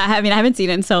 I mean, I haven't seen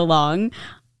it in so long.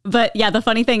 But yeah, the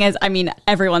funny thing is, I mean,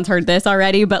 everyone's heard this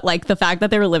already, but like the fact that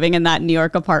they were living in that New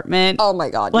York apartment. Oh my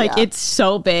God. Like it's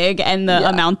so big, and the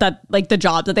amount that like the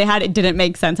jobs that they had, it didn't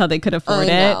make sense how they could afford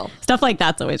it. Stuff like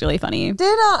that's always really funny.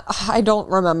 I don't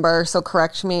remember, so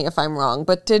correct me if I'm wrong,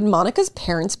 but did Monica's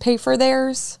parents pay for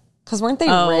theirs? Because weren't they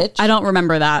rich? I don't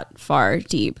remember that far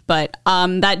deep, but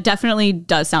that definitely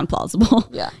does sound plausible.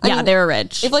 Yeah. I mean, they were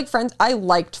rich. If like Friends, I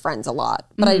liked Friends a lot,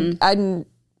 but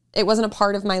it wasn't a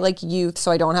part of my like youth,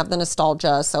 so I don't have the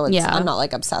nostalgia. So I'm not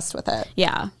like obsessed with it.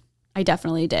 Yeah, I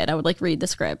definitely did. I would like read the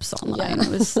scripts online. I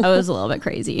was a little bit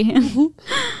crazy.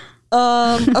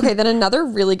 Okay, then another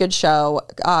really good show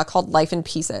called Life in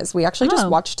Pieces. We actually just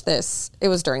watched this. It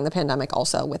was during the pandemic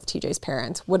also with TJ's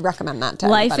parents. Would recommend that to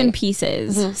Life anybody. in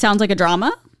Pieces. Sounds like a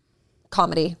drama?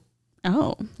 Comedy.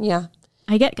 Oh. Yeah.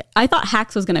 I thought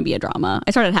Hacks was going to be a drama.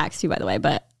 I started Hacks too, by the way,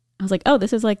 but I was like, oh,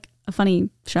 this is like a funny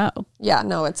show. Yeah,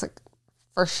 no, it's like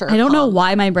for sure. I don't know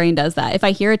why my brain does that. If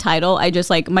I hear a title, I just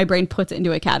like my brain puts it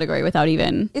into a category without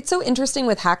even. It's so interesting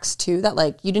with Hacks too that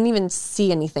like you didn't even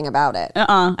see anything about it.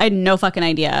 I had no fucking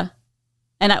idea.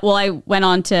 And I went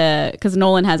on to, because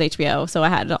Nolan has HBO, so I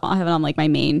have it on like my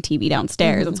main TV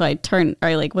downstairs, and so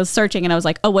I was searching, and I was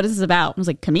like, oh, what is this about? I was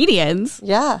like, comedians.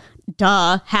 Yeah.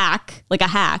 Duh, hack, like a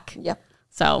hack. Yep.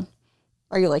 So.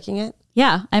 Are you liking it?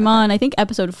 Yeah, I'm on, I think,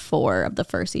 episode 4 of the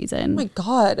first season. Oh my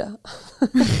God.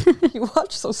 You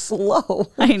watch so slow.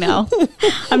 I know.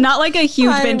 I'm not like a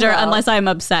huge binger unless I'm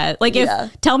upset. Like if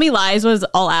Tell Me Lies was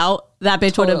all out, that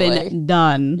bitch would have been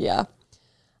done. Yeah.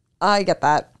 I get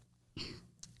that.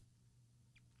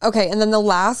 Okay, and then the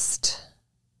last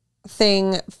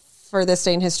thing for this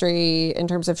day in history in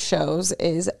terms of shows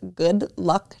is Good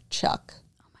Luck Chuck.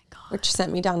 Oh my God. Which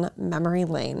sent me down memory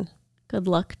lane. Good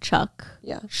Luck Chuck.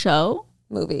 Yeah. Show?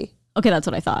 Movie. Okay, that's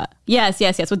what I thought. Yes,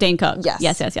 with Dane Cook.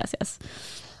 Yes.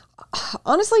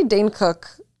 Honestly, Dane Cook,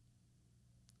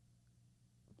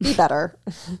 be better.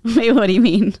 Wait, what do you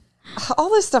mean? All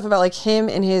this stuff about like him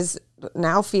and his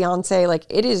now fiance, like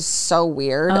it is so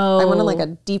weird. I went on like a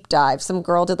deep dive. Some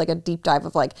girl did like a deep dive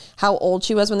of like how old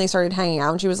she was when they started hanging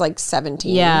out, and she was like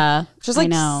 17. Yeah, which was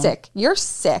like sick. You're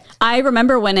sick. I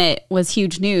remember when it was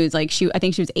huge news. Like I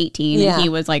think she was 18 and he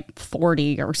was like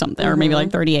 40 or something, or maybe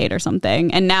like 38 or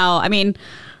something. And now, I mean,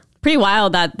 pretty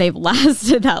wild that they've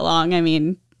lasted that long. I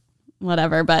mean,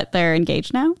 whatever, but they're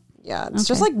engaged now. Yeah, it's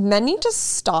just like men need to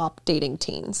stop dating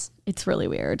teens. It's really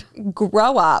weird.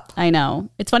 Grow up. I know.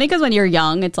 It's funny because when you're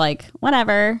young, it's like,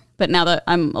 whatever. But now that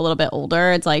I'm a little bit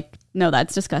older, it's like, no,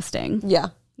 that's disgusting. Yeah.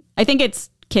 I think it's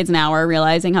kids now are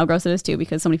realizing how gross it is too,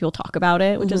 because so many people talk about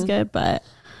it, which is good. But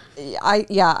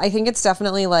I think it's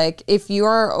definitely like if you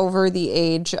are over the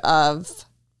age of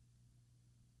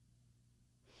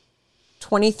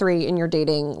 23 and you're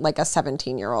dating like a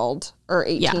 17-year-old or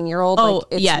 18-year-old, like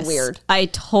it's weird. I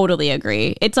totally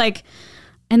agree. It's like,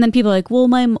 and then people are like, well,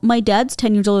 my dad's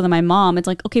 10 years older than my mom. It's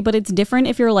like, okay, but it's different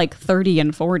if you're like 30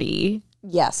 and 40.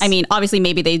 Yes. I mean, obviously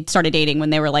maybe they started dating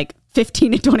when they were like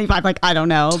 15 and 25. Like, I don't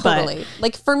know. Totally. But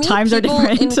like for me, times are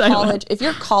different. In college, if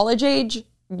you're college age,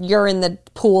 you're in the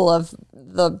pool of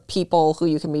the people who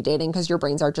you can be dating because your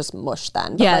brains are just mush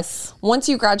then. But yes. Like, once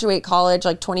you graduate college,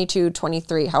 like 22,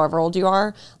 23, however old you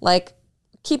are, like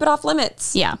keep it off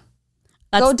limits. Yeah.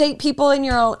 Go date people in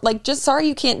your own, like, just sorry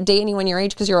you can't date anyone your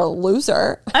age because you're a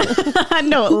loser.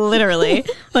 No, literally.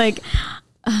 Like,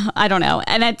 I don't know.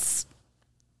 And it's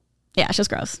just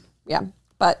gross. Yeah.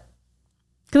 But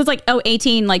Because it's like, oh,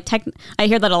 18, like, I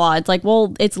hear that a lot. It's like,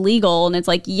 well, it's legal. And it's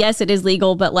like, yes, it is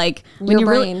legal. But like, when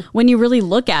you really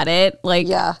look at it, like,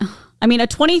 yeah. I mean, a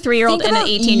 23-year-old and an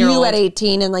 18-year-old. You at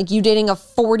 18 and like you dating a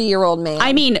 40-year-old man.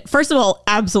 I mean, first of all,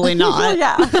 absolutely not.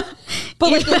 Yeah.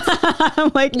 But like,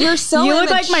 I'm like, you're so you look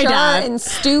like my dad and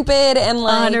stupid and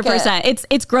like 100%.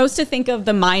 It's gross to think of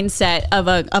the mindset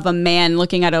of a man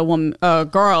looking at a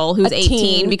girl who's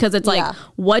 18 because it's like,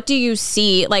 what do you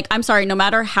see? Like, I'm sorry, no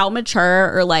matter how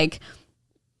mature or like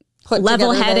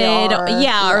level-headed,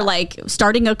 or like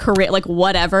starting a career, like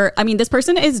whatever. I mean, this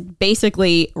person is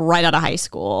basically right out of high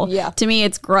school. Yeah. To me,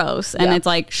 it's gross. And it's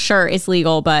like, sure, it's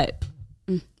legal, but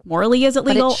morally, is it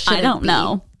legal? I don't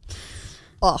know.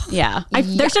 Ugh. Yeah.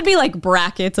 There should be like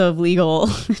brackets of legal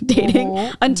dating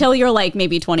until you're like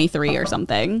maybe 23 or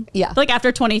something. Yeah. Like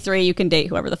after 23, you can date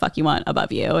whoever the fuck you want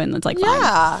above you. And it's like, fine.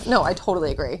 Yeah. No, I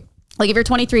totally agree. Like if you're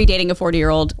 23 dating a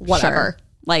 40-year-old, whatever. Sure.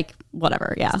 Like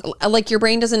whatever, yeah. Like your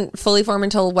brain doesn't fully form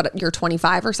until you're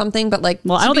 25 or something, but like,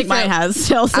 well, I don't think mine has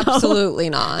still. So. Absolutely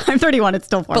not. I'm 31; it's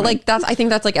still forming. But like I think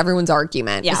that's like everyone's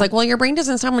argument. Yeah. It's like, well, your brain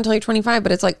doesn't stop until you're 25,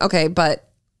 but it's like, okay, but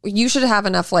you should have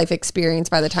enough life experience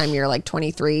by the time you're like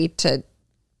 23 to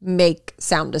make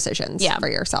sound decisions for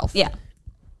yourself. Yeah,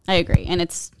 I agree, and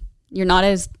you're not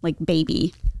as like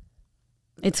baby.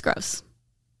 It's gross.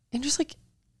 And just like,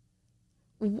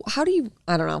 how do you,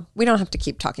 I don't know. We don't have to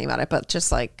keep talking about it, but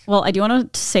just like. Well, I do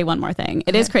want to say one more thing.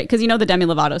 It is crazy because you know the Demi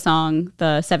Lovato song,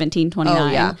 the 1729.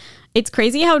 Oh, yeah. It's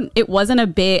crazy how it wasn't a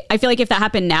bit. I feel like if that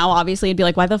happened now, obviously it'd be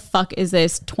like, why the fuck is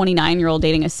this 29-year-old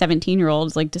dating a 17-year-old?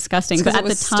 It's like disgusting. But at the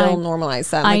time, still normalized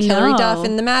then. Like Hilary Duff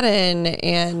and the Madden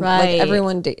and like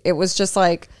everyone. It was just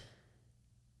like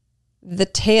the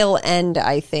tail end,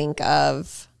 I think,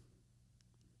 of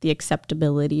the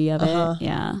acceptability of it.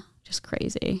 Yeah, just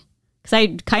crazy. Because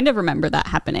I kind of remember that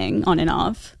happening on and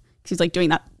off. She's like doing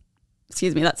that,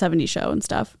 that 70s show and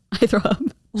stuff. I throw up.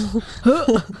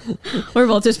 We're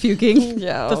both just puking.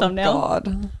 Yeah, the thumbnail.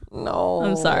 God, no.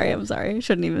 I'm sorry. I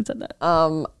shouldn't even said that.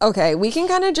 Okay, we can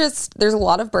kind of just, there's a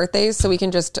lot of birthdays, so we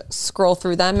can just scroll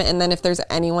through them. And then if there's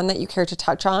anyone that you care to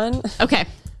touch on. Okay.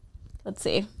 Let's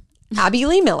see. Abby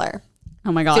Lee Miller.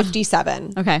 Oh my God.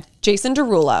 57. Okay. Jason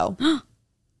Derulo.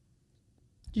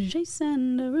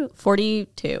 Jason Derulo.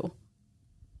 42.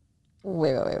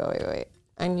 Wait.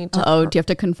 I need to. Do you have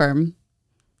to confirm?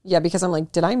 Yeah, because I'm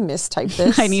like, did I mistype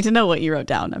this? I need to know what you wrote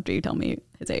down after you tell me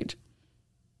his age.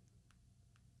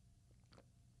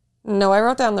 No, I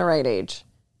wrote down the right age.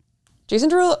 Jason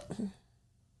Derulo.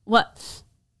 What?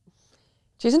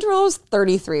 Jason Derulo is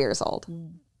 33 years old.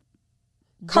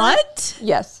 What?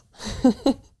 Yes.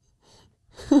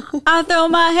 I throw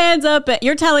my hands up.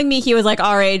 You're telling me he was like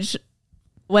our age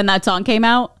when that song came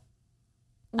out?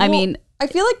 Well, I mean, I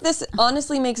feel like this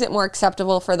honestly makes it more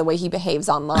acceptable for the way he behaves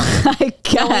online. I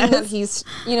guess. Knowing that he's,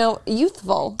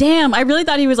 youthful. Damn, I really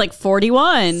thought he was like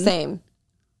 41. Same.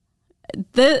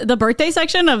 The birthday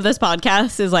section of this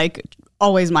podcast is like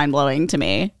always mind-blowing to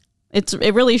me. It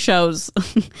really shows,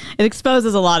 it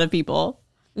exposes a lot lot of people.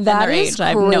 That is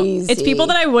crazy. It's people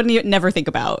that I wouldn't never think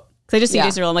about. Because I just see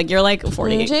Jason Derulo, I'm like, you're like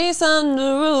 40. Jason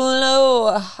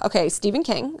Derulo. Okay, Stephen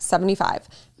King, 75.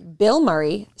 Bill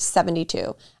Murray,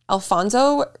 72.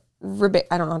 Alfonso,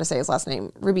 I don't know how to say his last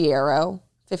name, Ribeiro,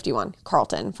 51.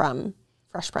 Carlton from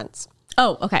Fresh Prince.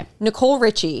 Oh, okay. Nicole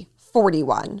Richie,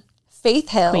 41. Faith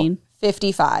Hill, Queen.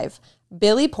 55.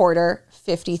 Billy Porter,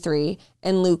 53.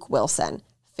 And Luke Wilson,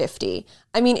 50.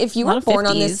 I mean, if you were born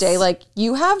on this day, like,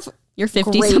 you have you're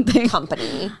 50 great something.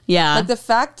 Company. Yeah. Like, the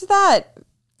fact that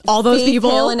all those Faith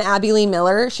people Hill and Abby Lee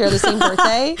Miller share the same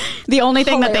birthday. The only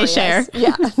thing hilarious. That they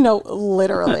share. Yeah, no,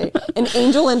 literally. An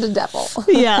angel and a devil.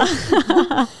 Yeah.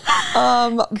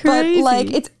 But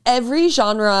like it's every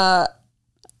genre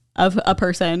of a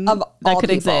person of that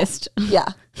could people. Exist. Yeah.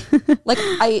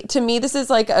 Like to me, this is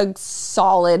like a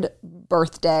solid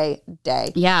birthday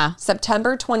day. Yeah.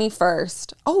 September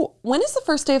 21st. Oh, when is the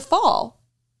first day of fall?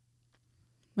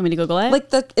 Want me to Google it?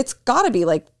 Like it's gotta be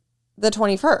like the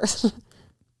 21st.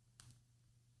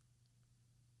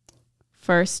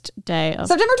 First day of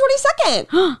September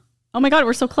 22nd. Oh my God,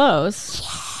 we're so close.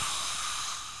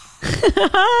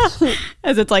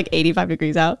 As it's like 85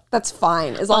 degrees out. That's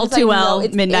fine. As long all as too I well, know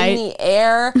it's midnight. in the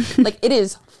air. Like it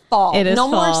is fall. It is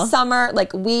no fall. more summer.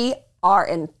 Like we are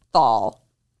in fall.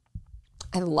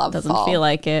 I love Doesn't fall. feel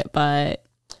like it, but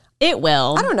it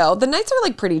will. I don't know. The nights are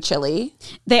like pretty chilly.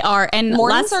 They are. And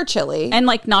mornings are chilly. And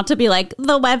like not to be like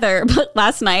the weather, but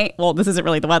last night, well, this isn't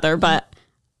really the weather, but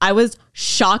I was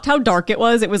shocked how dark it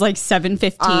was. It was like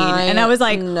 7:15. And I was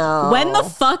like, when the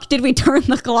fuck did we turn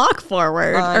the clock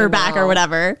forward or back or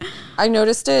whatever? I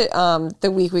noticed it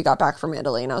the week we got back from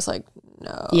Italy and I was like,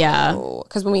 no. Yeah.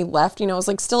 Because when we left, it was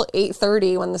like still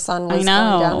 8:30 when the sun was going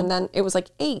down, and then it was like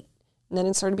 8. And then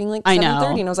it started being like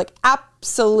 7:30, and I was like,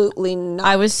 absolutely not.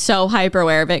 I was so hyper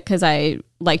aware of it because I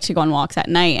like to go on walks at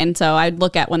night. And so I'd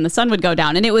look at when the sun would go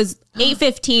down, and it was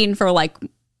 8:15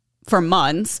 for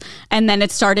months. And then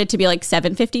it started to be like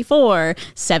 7:54,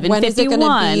 7:51. When is it going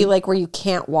to be like where you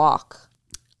can't walk?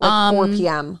 Like 4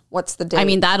 p.m. What's the date? I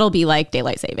mean, that'll be like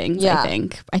daylight savings, I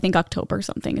think October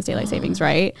something is daylight savings,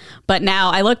 right? But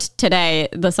now I looked today,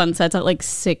 the sun sets at like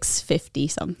 6:50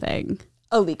 something.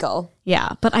 Illegal.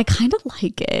 Yeah, but I kind of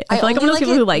like it. I feel like I'm one of those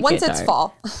people who like once it. Once it's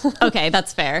fall. Okay,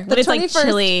 that's fair. But it's like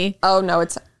chilly. Oh no,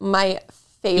 it's my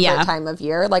favorite time of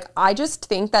year. Like, I just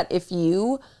think that if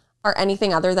you are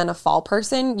anything other than a fall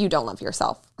person, you don't love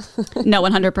yourself. No,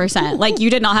 100%. Like, you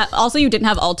did not have, also you didn't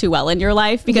have All Too Well in your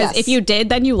life, because if you did,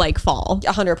 then you like fall.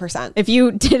 100%. If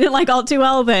you didn't like All Too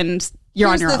Well, then you're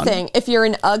on your own. Here's the thing. If you're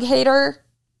an UGG hater,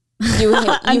 you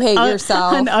hate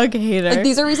yourself. An UGG hater. Like,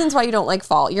 these are reasons why you don't like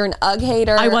fall. You're an UGG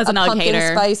hater. I was an UGG hater.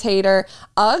 Pumpkin spice hater.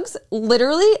 UGGs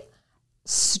literally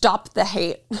stop the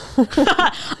hate.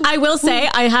 I will say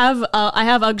I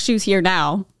have UGG shoes here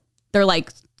now. They're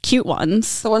like cute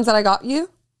ones. The ones that I got you?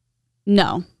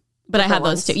 No. But I have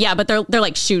those too. Yeah, but they're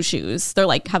like shoes. They're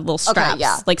like have little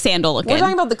straps, like sandal looking. We're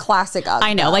talking about the classic UGG.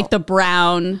 I know, like the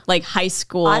brown, like high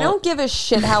school. I don't give a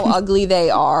shit how ugly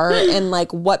they are and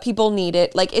like what people need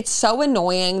it. Like, it's so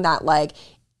annoying that like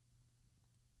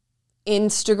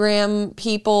Instagram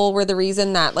people were the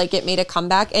reason that like it made a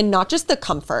comeback, and not just the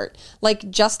comfort. Like,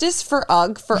 justice for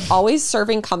UGG for always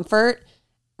serving comfort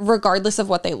regardless of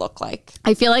what they look like.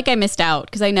 I feel like I missed out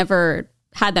because I never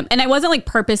had them. And I wasn't like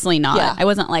purposely not. Yeah. I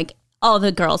wasn't like, oh,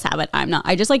 the girls have it, I'm not.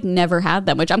 I just like never had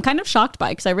them, which I'm kind of shocked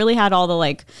by, because I really had all the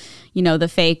like, the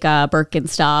fake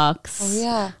Birkenstocks. Oh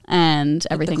yeah. And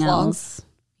everything else.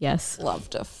 Yes.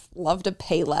 Love to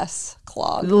pay less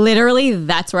clog. Literally,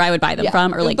 that's where I would buy them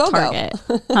from, or like BOGO. Target.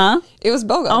 Huh? It was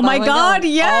BOGO. Oh my God,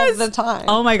 yes. All the time.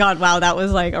 Oh my God, wow, that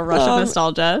was like a rush of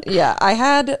nostalgia. Yeah, I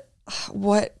had,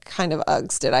 what kind of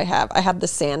Uggs did I have? I had the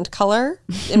sand color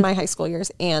in my high school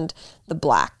years and the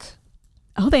black.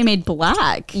 Oh, they made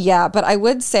black. Yeah, but I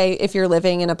would say if you're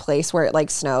living in a place where it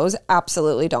like snows,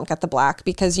 absolutely don't get the black,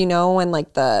 because when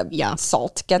like the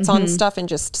salt gets on stuff and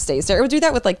just stays there. It would do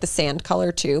that with like the sand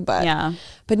color too, but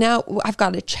now I've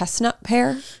got a chestnut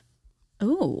pair.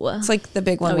 Ooh. It's like the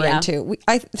big one we're into.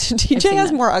 DJ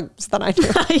has more Uggs than I do.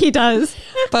 He does.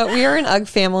 But we are an Ugg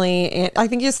family, and I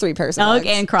think he has 3 pairs of Ugg Uggs.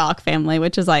 and Croc family,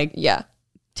 which is like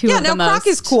two of the most. Croc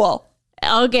is cool.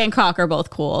 Ugg and Croc are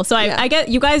both cool. So I get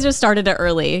you guys just started it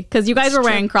early, because you guys were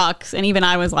wearing Crocs, and even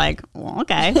I was like, well,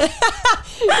 okay.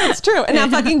 It's true. And now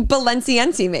fucking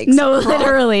Balenciennes makes Croc.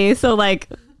 Literally. So like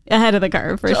ahead of the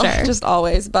curve for sure. Just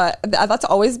always. But that's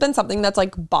always been something that's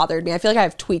like bothered me. I feel like I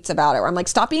have tweets about it where I'm like,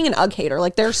 stop being an Ugg hater.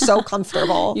 Like, they're so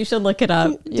comfortable. You should look it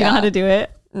up. Do you know how to do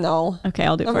it? No. Okay,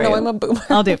 I'll do it for you. No, I'm a boomer.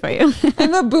 I'll do it for you.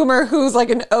 I'm a boomer who's like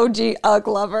an OG Ugg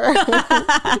lover.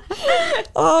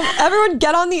 Everyone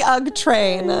get on the Ugg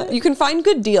train. You can find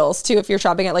good deals too if you're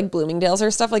shopping at like Bloomingdale's or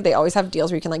stuff. Like, they always have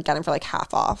deals where you can like get them for like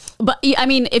half off. But I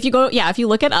mean, if you look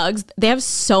at Uggs, they have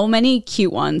so many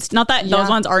cute ones. Not that those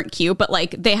ones aren't cute, but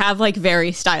like they have like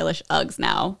very stylish Uggs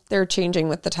now. They're changing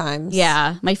with the times.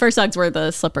 Yeah. My first Uggs were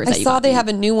the slippers that you got. I saw they have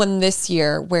a new one this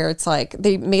year where it's like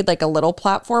they made like a little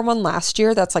platform one last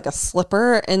year that's like a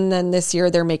slipper, and then this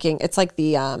year they're making, it's like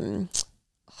the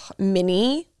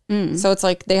mini. So it's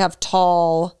like they have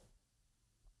tall,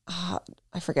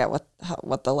 I forget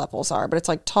what the levels are, but it's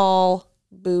like tall,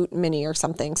 boot, mini or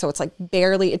something. So it's like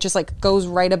barely, it just like goes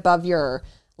right above your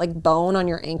like bone on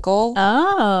your ankle.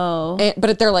 Oh.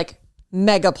 But they're like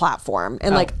mega platform,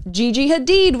 and like Gigi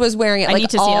Hadid was wearing it. I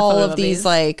like all of these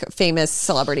like famous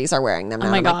celebrities are wearing them now.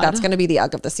 Oh my God. Like, that's going to be the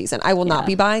Ugg of the season. I will not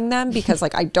be buying them because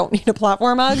like I don't need a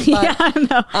platform Ugg. But, yeah, I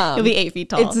know. It'll be 8 feet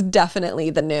tall. It's definitely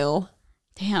the new.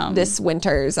 Damn. This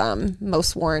winter's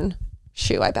most worn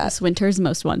shoe, I bet. This winter's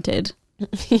most wanted.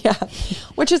 Yeah.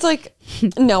 Which is like,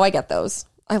 no, I get those.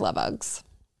 I love Uggs.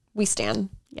 We stan.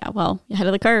 Yeah, well, ahead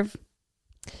of the curve.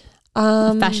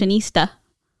 Fashionista.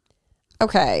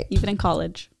 Okay. Even in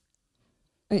college.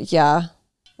 Yeah.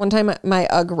 One time my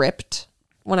Ugg ripped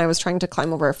when I was trying to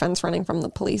climb over a fence running from the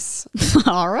police.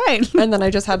 All right. And then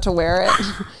I just had to wear it.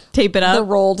 Tape it up. The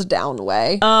rolled down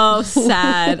way. Oh,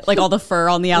 sad. Like all the fur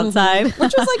on the outside.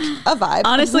 Which was like a vibe.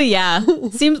 Honestly, yeah.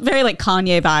 Seems very like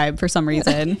Kanye vibe for some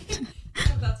reason.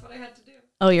 That's what I had to do.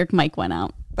 Oh, your mic went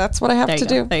out. That's what I have to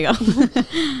do. There you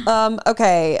go.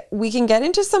 Okay. We can get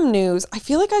into some news. I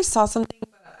feel like I saw something, but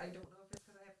I don't know if it's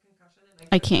because I have concussion.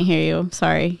 I can't hear you.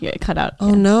 Sorry. Yeah, it cut out. Oh,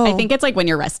 no. I think it's like when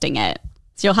you're resting it.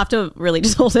 So you'll have to really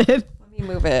just hold it. Let me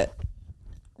move it.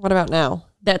 What about now?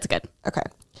 That's good.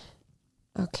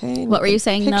 Okay. What were you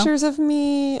saying? Pictures of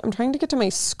me. I'm trying to get to my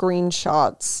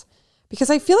screenshots because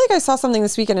I feel like I saw something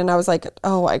this weekend and I was like,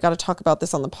 oh, I got to talk about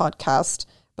this on the podcast.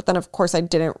 But then, of course, I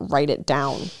didn't write it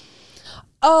down.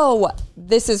 Oh,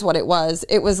 this is what it was.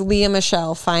 It was Leah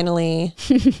Michelle finally.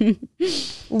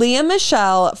 Leah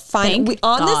Michelle finally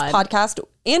on this podcast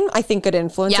in I think Good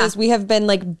Influences. We have been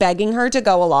like begging her to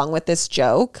go along with this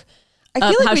joke. I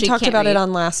feel like we talked about it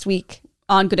on last week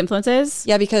on Good Influences.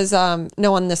 Yeah, because on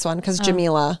this one because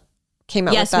Jamila came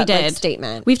out with that like,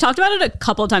 statement. We've talked about it a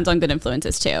couple of times on Good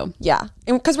Influences too. Yeah,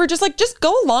 and because we're just like just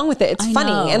go along with it. It's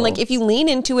funny and like if you lean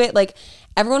into it, like.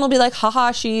 Everyone will be like,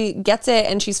 haha, she gets it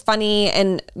and she's funny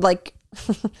and like,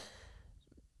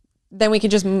 then we can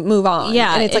just move on.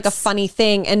 Yeah. And it's like a funny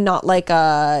thing and not like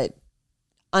a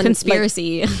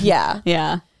conspiracy. Like, yeah.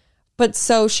 Yeah. But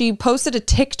so she posted a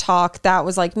TikTok that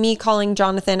was like me calling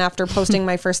Jonathan after posting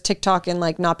my first TikTok and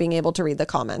like not being able to read the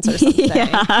comments or something.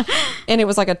 Yeah. And it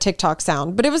was like a TikTok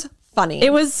sound, but it was funny.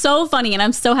 It was so funny, and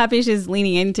I'm so happy she's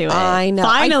leaning into it. I know.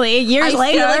 Finally, years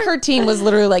later. I feel like her team was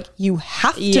literally like, you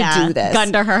have to do this.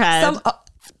 Gun to her head.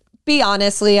 Be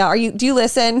honest, Leah. Do you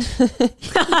listen?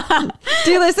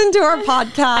 Do you listen to our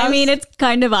podcast? I mean, it's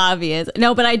kind of obvious.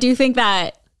 No, but I do think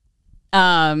that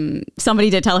somebody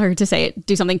did tell her to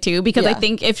do something too, because I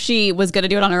think if she was going to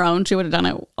do it on her own, she would have done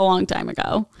it a long time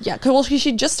ago. Yeah, well,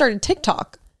 she just started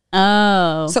TikTok.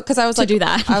 Oh, so because I was like, do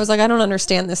that. I was like, I don't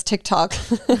understand this TikTok.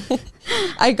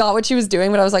 I got what she was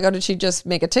doing, but I was like, oh, did she just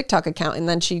make a TikTok account? And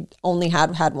then she only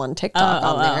had one TikTok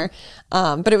on there.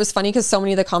 But it was funny because so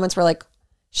many of the comments were like,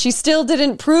 she still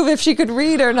didn't prove if she could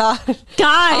read or not.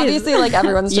 Guys, obviously, like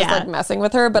everyone's just like messing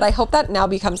with her. But I hope that now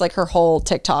becomes like her whole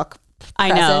TikTok.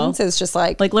 I know. Is just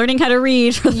like learning how to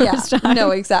read for the first time. No,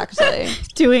 exactly.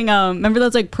 Doing remember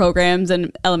those like programs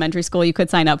in elementary school you could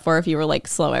sign up for if you were like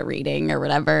slow at reading or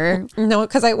whatever? No,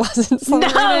 because I wasn't slow at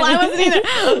reading. I wasn't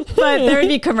either. But there would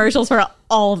be commercials for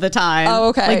all the time. Oh,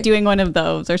 okay. Like doing one of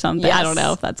those or something. Yes. I don't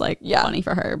know if that's like funny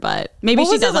for her, but maybe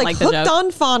she doesn't like the joke. Hooked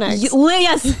on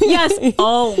Phonics. Yes.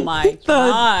 Oh my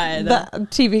God. The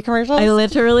TV commercials? I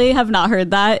literally have not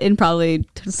heard that in probably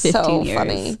 15 years.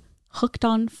 Funny. Hooked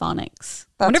on Phonics.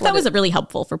 I wonder if that was really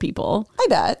helpful for people. I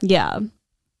bet. Yeah.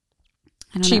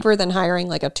 Cheaper than hiring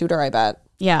like a tutor, I bet.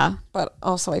 Yeah. But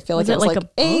also I feel like it was like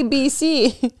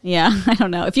ABC. Yeah, I don't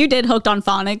know. If you did Hooked on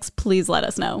Phonics, please let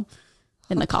us know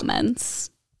in the comments.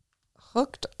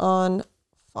 Hooked on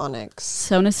Phonics.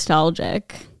 So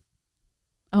nostalgic.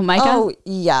 Oh, Micah? Oh,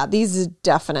 yeah. These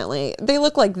definitely. They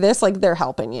look like this, like they're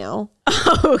helping you.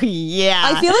 Oh, yeah.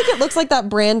 I feel like it looks like that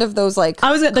brand of those like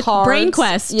the Brain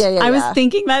Quest. Yeah. I was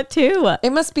thinking that too.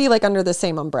 It must be like under the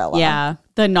same umbrella. Yeah.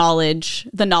 The knowledge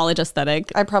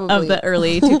aesthetic of the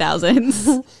early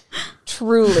 2000s.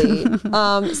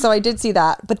 Truly. So I did see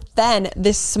that. But then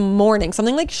this morning,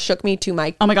 something like shook me to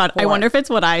my Oh my God. Core. I wonder if it's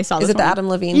what I saw. Is it the Adam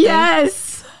Levine thing?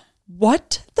 Yes.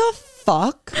 What the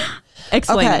fuck?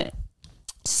 Explain it.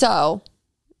 So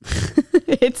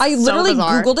I literally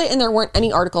Googled it and there weren't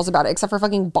any articles about it except for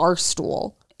fucking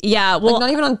Barstool. Yeah. Well, like not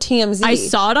even on TMZ. I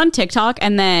saw it on TikTok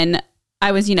and then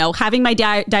I was, having my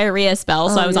diarrhea spell.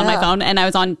 So I was on my phone and I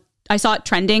saw it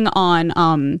trending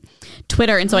on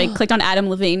Twitter. And so I clicked on Adam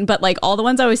Levine, but like all the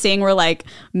ones I was seeing were like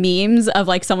memes of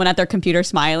like someone at their computer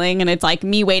smiling. And it's like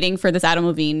me waiting for this Adam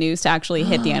Levine news to actually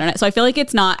hit the internet. So I feel like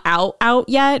it's not out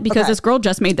yet because this girl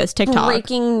just made this TikTok.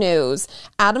 Breaking news.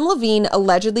 Adam Levine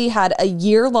allegedly had a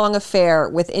year-long affair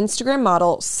with Instagram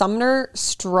model Sumner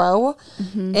Stroh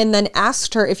and then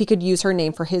asked her if he could use her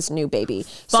name for his new baby.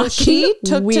 So she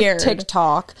took to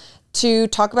TikTok to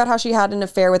talk about how she had an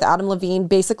affair with Adam Levine.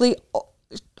 Basically,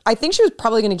 I think she was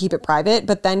probably going to keep it private,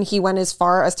 but then he went as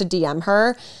far as to DM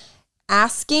her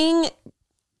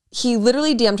he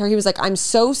literally DM'd her. He was like, I'm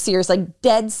so serious, like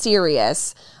dead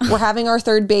serious. We're having our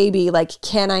third baby. Like,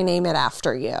 can I name it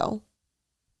after you?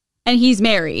 And he's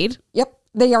married. Yep.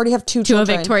 They already have two children.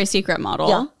 To a Victoria's Secret model.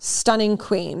 Yeah. Stunning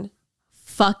queen.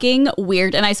 Fucking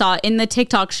weird. And I saw in the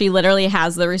TikTok, she literally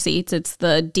has the receipts. It's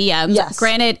the DMs. Yes.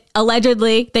 Granted,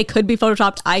 allegedly, they could be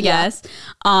photoshopped, I guess.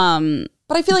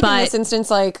 But I feel like in this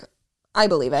instance, like, I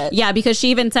believe it. Yeah, because she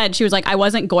even said, she was like, I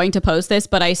wasn't going to post this,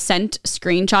 but I sent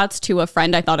screenshots to a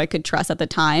friend I thought I could trust at the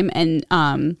time. And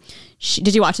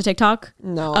did you watch the TikTok?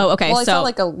 No. Oh, okay. Well, I saw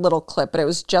like a little clip, but it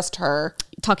was just her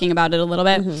talking about it a little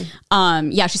bit.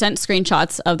 Yeah, she sent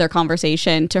screenshots of their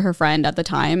conversation to her friend at the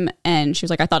time. And she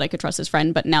was like, I thought I could trust this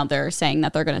friend, but now they're saying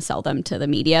that they're going to sell them to the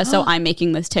media. So I'm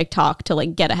making this TikTok to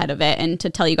like get ahead of it and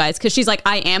to tell you guys, because she's like,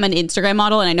 I am an Instagram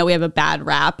model and I know we have a bad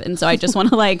rap. And so I just want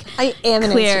to like, I am an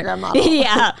Instagram model.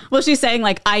 Yeah. Well, she's saying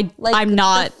like, I'm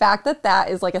not. The fact that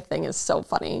is like a thing is so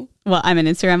funny. Well, I'm an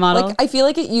Instagram model. Like, I feel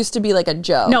like it used to be like a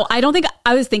joke. No, I don't think,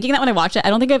 I was thinking that when I watched it, I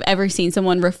don't think I've ever seen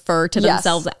someone refer to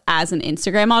themselves as an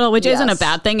Instagram model, which isn't a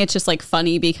bad thing. It's just like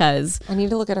funny because. I need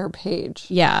to look at her page.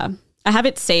 Yeah. I have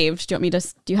it saved. Do you want me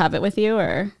to, do you have it with you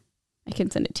or I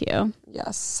can send it to you?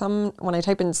 Yes. When I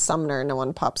type in Sumner, no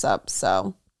one pops up.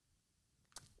 So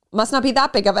must not be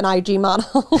that big of an IG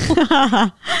model.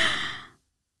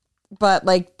 But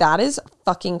like, that is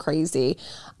fucking crazy.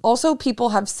 Also, people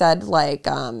have said like,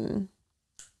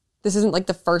 this isn't like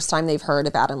the first time they've heard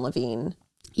of Adam Levine.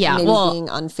 Yeah. Maybe being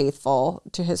unfaithful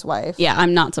to his wife. Yeah.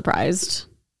 I'm not surprised.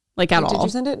 Like at all. Did you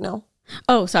send it? No.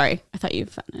 Oh, sorry. I thought you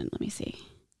found it. Let me see.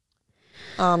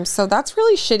 So that's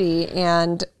really shitty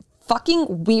and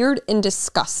fucking weird and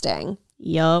disgusting.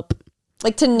 Yup.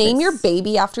 Like to name your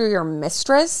baby after your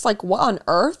mistress? Like what on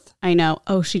earth? I know.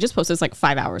 Oh, she just posted this like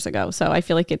 5 hours ago. So I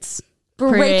feel like it's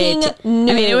breaking news.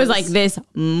 I mean, it was like this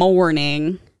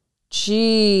morning.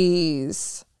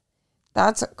 Jeez.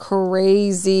 That's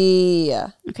crazy.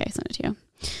 Okay, I sent it to you.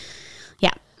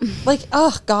 Yeah. Like,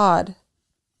 oh, God.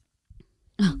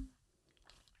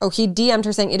 Oh, he DM'd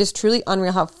her saying, it is truly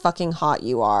unreal how fucking hot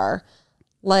you are.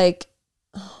 Like,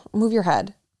 move your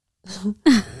head.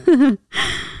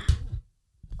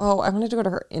 Oh, I wanted to go to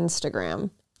her Instagram.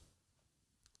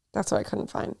 That's what I couldn't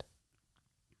find.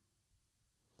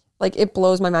 Like, it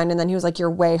blows my mind. And then he was like, you're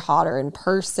way hotter in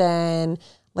person.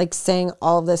 Like, saying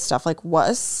all of this stuff. Like, what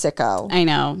a sicko. I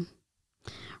know.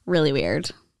 Really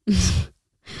weird.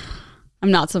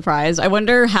 I'm not surprised. I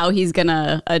wonder how he's going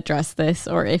to address this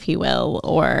or if he will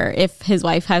or if his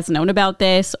wife has known about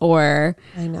this or...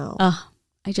 I know.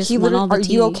 I just want all the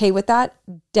tea. Are you okay with that?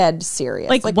 Dead serious.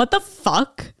 Like, what the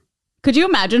fuck? Could you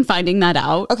imagine finding that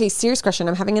out? Okay, serious question.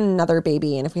 I'm having another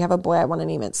baby, and if we have a boy, I want to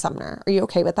name it Sumner. Are you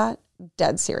okay with that?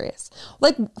 Dead serious.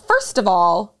 Like, first of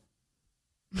all,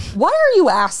 why are you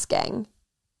asking?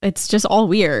 It's just all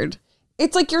weird.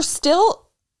 It's like you're still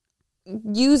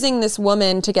using this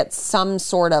woman to get some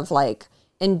sort of like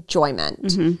enjoyment.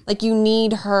 Mm-hmm. Like you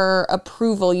need her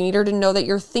approval. You need her to know that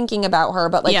you're thinking about her,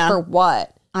 but like for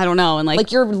what? I don't know. And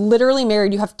like you're literally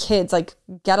married, you have kids, like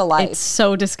get a life. It's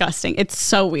so disgusting. It's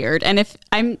so weird. And if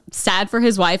I'm sad for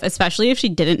his wife, especially if she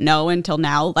didn't know until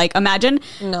now, like imagine.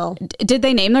 No. Did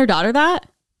they name their daughter that?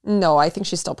 No, I think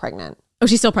she's still pregnant. Oh,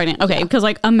 she's still pregnant. Okay. Because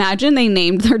like imagine they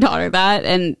named their daughter that.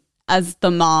 And as the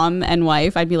mom and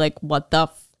wife, I'd be like, what the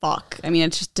fuck? I mean,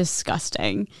 it's just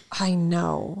disgusting. I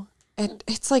know. And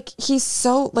it's like, he's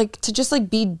so like to just like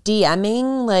be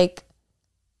DMing, like,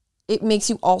 it makes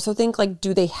you also think, like,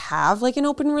 do they have, like, an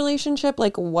open relationship?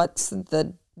 Like, what's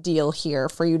the deal here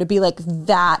for you to be, like,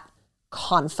 that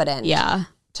confident? Yeah.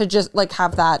 To just, like,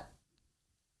 have that,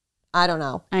 I don't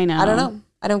know. I know. I don't know.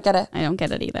 I don't get it. I don't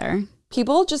get it either.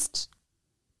 People just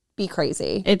be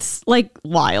crazy. It's, like,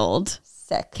 wild.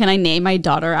 Sick. Can I name my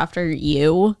daughter after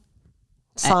you?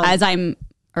 Son.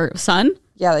 Or son?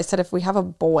 Yeah, they said if we have a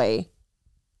boy.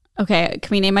 Okay,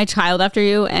 can we name my child after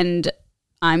you? And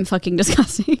I'm fucking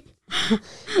disgusting.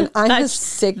 And I'm a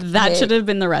sick That pig. should have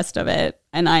been the rest of it.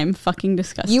 And I'm fucking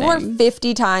disgusting. You are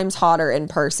 50 times hotter in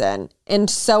person. And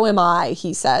so am I,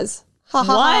 he says.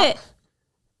 What?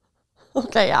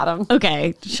 Okay, Adam.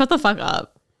 Okay, shut the fuck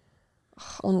up.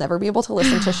 I'll never be able to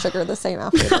listen to Sugar the same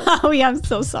after this. Oh yeah, I'm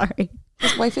so sorry.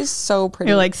 His wife is so pretty.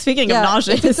 You're like, speaking of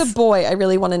nauseous. If it's a boy, I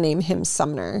really want to name him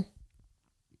Sumner.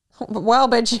 Well,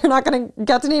 bitch, you're not going to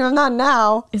get to name him that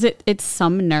now. It's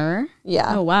Sumner?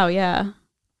 Yeah. Oh, wow, yeah.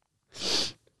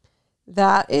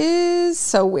 That is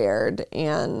so weird.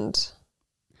 And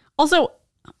also,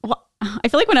 I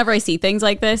feel like whenever I see things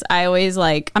like this, I always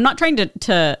like, I'm not trying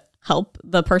to help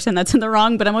the person that's in the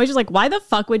wrong, but I'm always just like, why the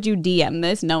fuck would you DM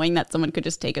this knowing that someone could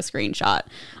just take a screenshot?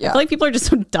 Yeah. I feel like people are just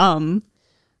so dumb.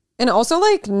 And also,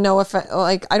 like, no offense,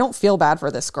 like, I don't feel bad for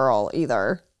this girl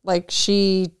either. Like,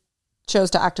 she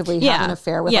chose to actively have an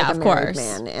affair with like a married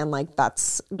man, and like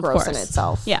that's gross in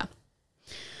itself. Yeah.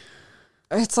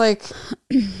 It's like,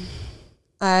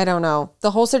 I don't know.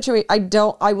 The whole situation,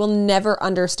 I will never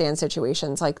understand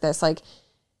situations like this. Like,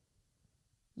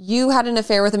 you had an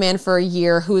affair with a man for a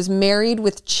year who is married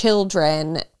with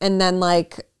children, and then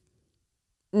like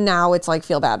now it's like,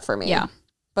 feel bad for me. Yeah.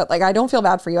 But like, I don't feel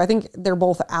bad for you. I think they're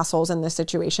both assholes in this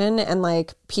situation, and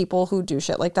like people who do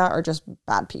shit like that are just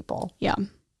bad people. Yeah.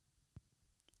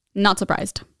 Not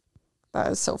surprised.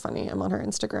 That is so funny. I'm on her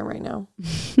Instagram right now.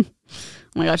 Oh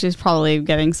my gosh, she's probably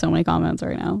getting so many comments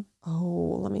right now.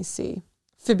 Oh, let me see.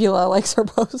 Fibula likes her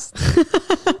post.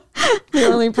 The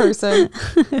only person.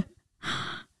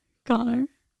 Connor.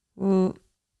 No.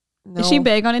 Is she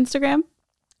big on Instagram?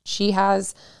 She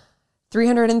has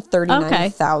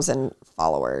 339,000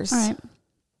 followers. All right.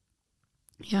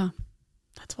 Yeah.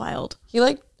 That's wild. He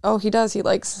does.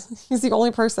 He's the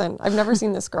only person. I've never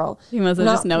seen this girl. He must have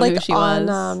just known who she was.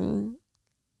 On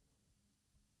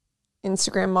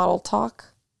Instagram model talk.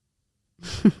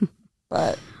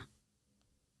 But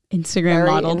Instagram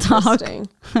model talk.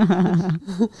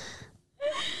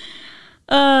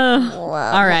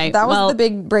 Wow. All right. That was the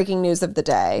big breaking news of the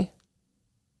day.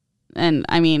 And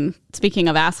I mean, speaking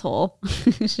of asshole,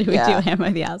 should we do Am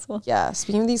I the Asshole? Yeah.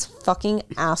 Speaking of these fucking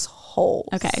assholes.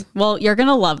 Okay. Well, you're going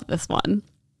to love this one.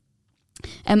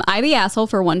 Am I the asshole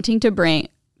for wanting to bring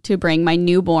my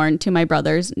newborn to my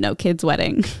brother's no kids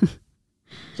wedding?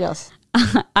 Yes.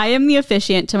 I am the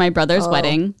officiant to my brother's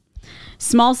wedding.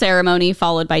 Small ceremony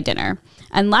followed by dinner.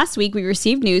 And last week we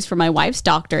received news from my wife's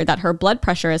doctor that her blood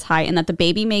pressure is high and that the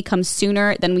baby may come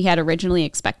sooner than we had originally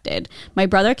expected. My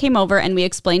brother came over and we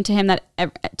explained to him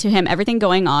everything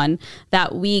going on,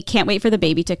 that we can't wait for the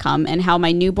baby to come and how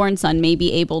my newborn son may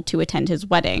be able to attend his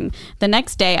wedding. The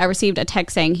next day I received a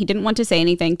text saying he didn't want to say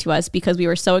anything to us because we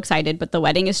were so excited, but the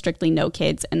wedding is strictly no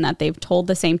kids and that they've told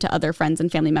the same to other friends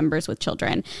and family members with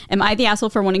children. Am I the asshole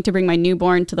for wanting to bring my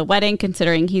newborn to the wedding,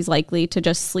 considering he's likely to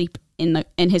just sleep in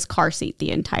his car seat the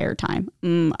entire time?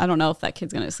 I don't know if that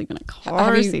kid's gonna sleep in a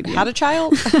car seat. Have you had a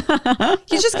child?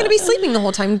 He's just gonna be sleeping the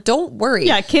whole time. Don't worry.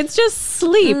 Yeah, kids just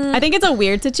sleep. I think it's a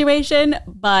weird situation,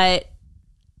 but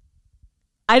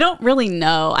I don't really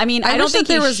know. I mean, I don't think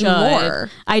there was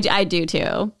more. I do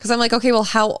too. Because I'm like, okay, well,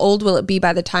 how old will it be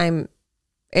by the time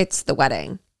it's the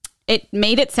wedding? It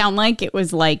made it sound like it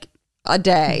was like a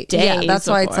day. Yeah, that's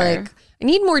why it's like, I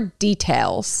need more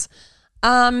details.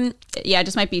 Yeah, it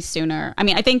just might be sooner. I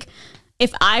mean, I think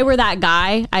if I were that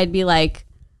guy, I'd be like,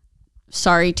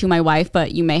 sorry to my wife,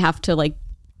 but you may have to like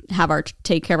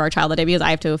take care of our child that day because I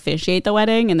have to officiate the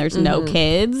wedding and there's no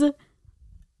kids.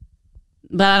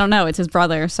 But I don't know. It's his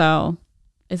brother. So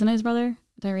isn't it his brother?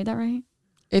 Did I read that right?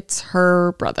 It's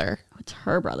her brother. Oh, it's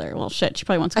her brother. Well, shit. She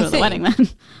probably wants to go to the wedding then.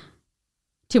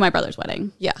 To my brother's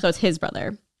wedding. Yeah. So it's his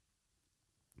brother.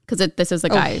 Because this is the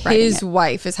guy. His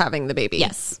wife is having the baby.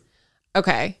 Yes.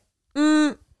 Okay.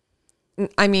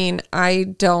 I mean, I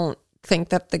don't think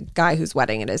that the guy whose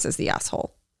wedding it is the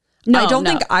asshole. No, I don't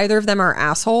think either of them are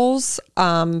assholes.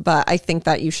 But I think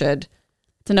that you should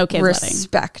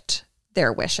respect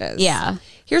their wishes. Yeah.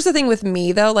 Here's the thing with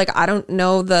me though, like I don't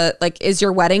know is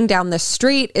your wedding down the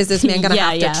street? Is this man gonna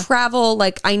have to travel?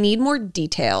 Like I need more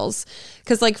details.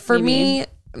 Cause like for me,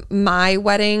 my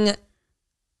wedding,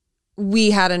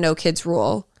 we had a no kids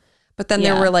rule. But then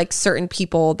there were like certain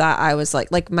people that I was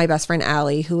like my best friend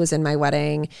Allie, who was in my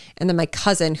wedding, and then my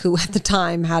cousin who at the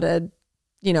time had a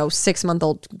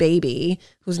 6-month-old baby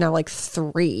who's now like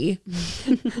 3.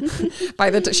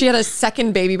 She had a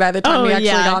second baby by the time we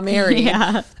actually got married.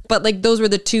 Yeah. But like those were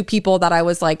the two people that I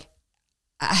was like,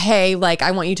 hey, like I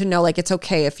want you to know like it's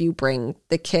okay if you bring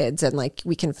the kids and like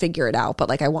we can figure it out, but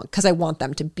like I want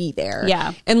them to be there.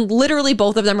 Yeah. And literally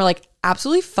both of them are like,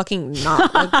 absolutely fucking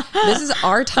not. Like, this is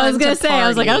our time. I was gonna say, party. I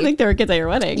was like, I don't think there were kids at your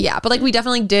wedding. Yeah, but like we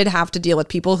definitely did have to deal with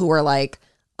people who were like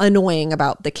annoying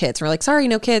about the kids. We're like, sorry,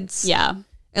 no kids. Yeah.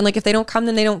 And like if they don't come,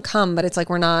 then they don't come. But it's like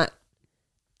we're not,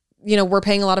 we're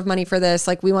paying a lot of money for this.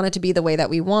 Like we want it to be the way that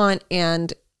we want.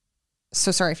 And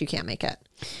so sorry if you can't make it.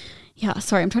 Yeah,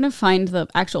 sorry. I'm trying to find the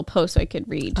actual post so I could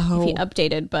read if he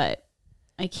updated, but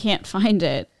I can't find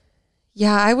it.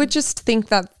 Yeah, I would just think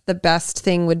that the best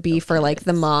thing would be for like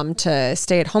the mom to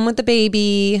stay at home with the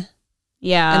baby.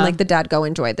 Yeah. And like the dad go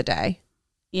enjoy the day.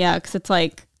 Yeah, because it's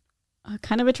like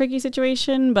kind of a tricky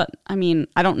situation, but I mean,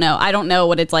 I don't know. I don't know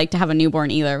what it's like to have a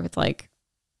newborn either. It's like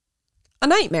a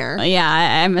nightmare. Yeah,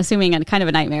 I'm assuming kind of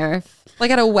a nightmare. Like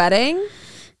at a wedding?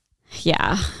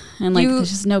 Yeah. And like there's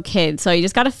just no kids. So you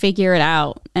just got to figure it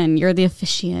out. And you're the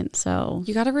officiant. So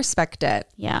you got to respect it.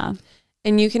 Yeah.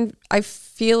 And I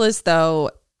feel as though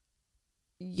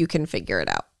you can figure it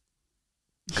out.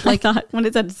 Like I thought when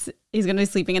it said he's going to be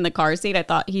sleeping in the car seat, I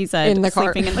thought he said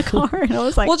sleeping in the car. And I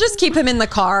was like, we'll just keep him in the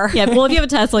car. Yeah. Well, if you have a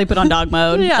Tesla, you put on dog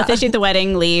mode. Yeah. Officiate the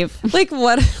wedding, leave. Like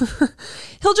what?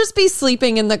 He'll just be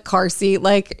sleeping in the car seat.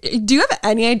 Like, do you have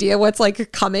any idea what's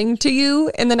like coming to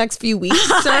you in the next few weeks,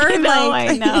 sir?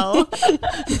 I know.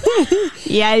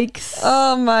 Yikes.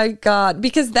 Oh my God.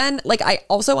 Because then like, I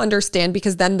also understand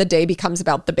because then the day becomes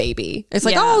about the baby. It's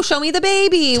like, oh, show me the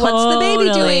baby. Totally. What's the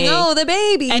baby doing? Oh, the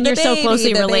baby. And you're so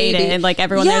closely related. And like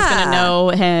everyone there's going to know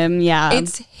him. Yeah.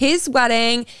 It's his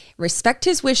wedding. Respect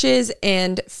his wishes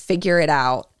and figure it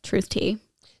out. Truth tea.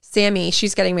 Sammy,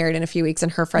 she's getting married in a few weeks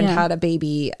and her friend had a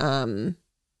baby. I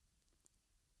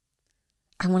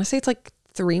want to say it's like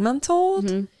 3 months old.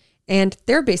 Mm-hmm. And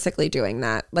they're basically doing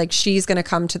that. Like she's going to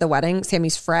come to the wedding,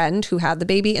 Sammy's friend who had the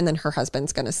baby, and then her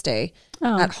husband's going to stay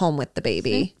at home with the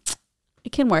baby.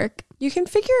 It can work. You can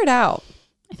figure it out.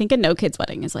 I think a no kids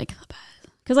wedding is like the best.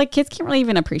 Because like kids can't really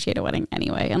even appreciate a wedding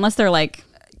anyway, unless they're like,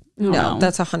 no,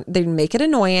 they make it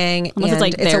annoying. Unless it's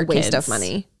like it's a waste of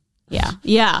money. Yeah.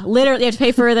 Yeah. Literally, you have to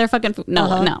pay for their fucking food.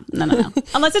 No.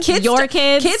 Unless it's your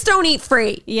kids. Kids don't eat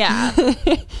free. Yeah.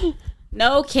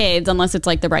 No kids unless it's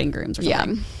like the bride and grooms or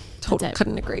something. Yeah. Totally.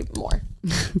 Couldn't agree more.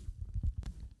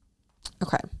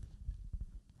 Okay.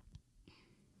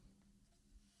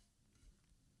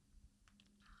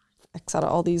 X out of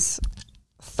all these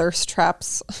thirst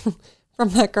traps from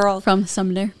that girl. From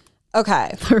Sumner.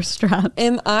 Okay. Thirst trap.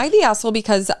 Am I the asshole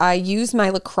because I use my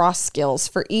lacrosse skills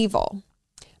for evil?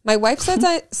 My wife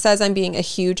says I'm being a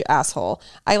huge asshole.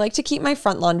 I like to keep my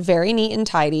front lawn very neat and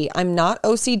tidy. I'm not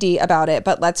OCD about it,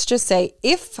 but let's just say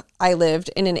if I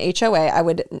lived in an HOA, I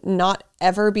would not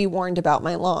ever be warned about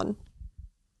my lawn.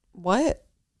 What?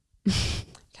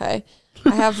 Okay.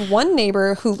 I have one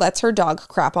neighbor who lets her dog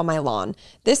crap on my lawn.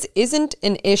 This isn't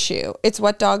an issue. It's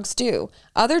what dogs do.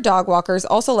 Other dog walkers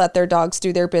also let their dogs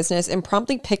do their business and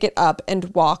promptly pick it up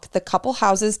and walk the couple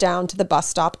houses down to the bus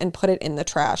stop and put it in the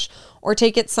trash, or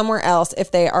take it somewhere else if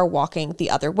they are walking the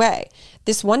other way.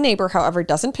 This one neighbor, however,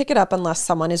 doesn't pick it up unless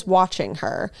someone is watching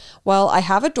her. Well, I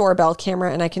have a doorbell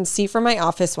camera and I can see from my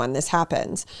office when this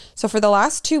happens. So for the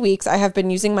last 2 weeks, I have been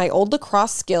using my old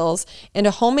lacrosse skills and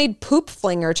a homemade poop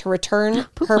flinger to return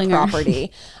her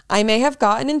property. I may have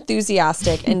gotten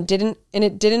enthusiastic and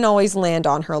it didn't always land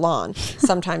on her lawn.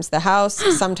 Sometimes the house,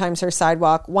 sometimes her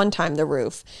sidewalk, one time the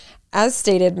roof. As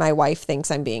stated, my wife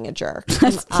thinks I'm being a jerk.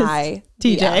 Am I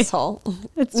TJ. The asshole?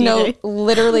 It's no, TJ.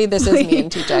 Literally, this is me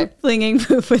and TJ. Flinging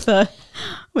poop with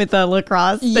a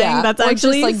lacrosse thing. Yeah, that's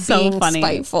actually just, like, so being funny.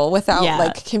 Spiteful without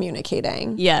like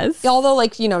communicating. Yes. Although,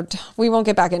 like, you know, we won't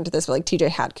get back into this, but like TJ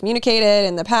had communicated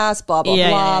in the past, blah, blah,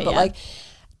 blah. But like,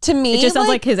 to me, it just sounds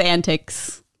like his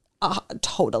antics.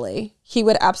 Totally. He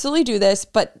would absolutely do this.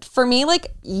 But for me,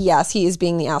 like, yes, he is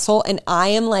being the asshole. And I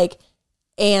am like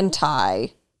anti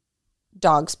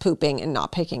dogs pooping and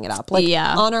not picking it up. Like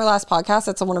on our last podcast,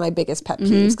 that's one of my biggest pet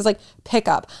peeves. Because like pick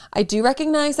up. I do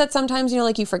recognize that sometimes, you know,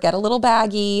 like you forget a little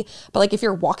baggie. But like if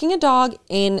you're walking a dog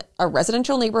in a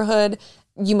residential neighborhood,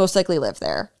 you most likely live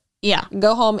there. Yeah.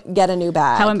 Go home, get a new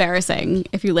bag. How embarrassing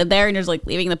if you live there and you're just like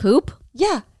leaving the poop.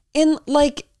 Yeah. And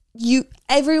like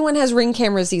everyone has Ring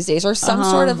cameras these days or some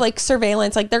sort of like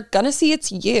surveillance. Like they're gonna see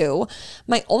it's you.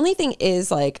 My only thing is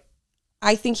like,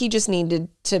 I think he just needed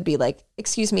to be like,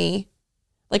 excuse me,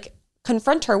 like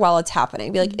confront her while it's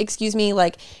happening. Be like, excuse me,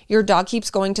 like your dog keeps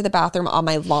going to the bathroom on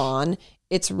my lawn.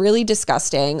 It's really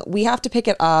disgusting. We have to pick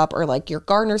it up, or like your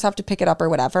gardeners have to pick it up or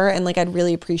whatever. And like, I'd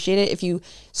really appreciate it if you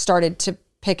started to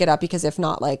pick it up, because if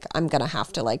not, like I'm gonna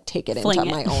have to like take it into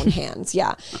my own hands.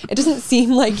 Yeah. It doesn't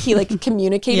seem like he like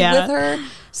communicated with her.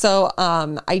 So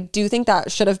I do think that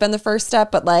should have been the first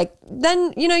step, but like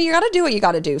then, you know, you gotta do what you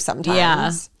gotta do sometimes.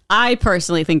 Yeah. I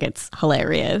personally think it's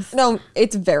hilarious. No,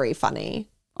 it's very funny.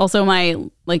 Also, my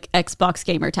like Xbox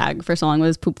gamer tag for so long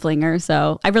was poop flinger,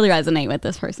 so I really resonate with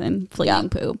this person flinging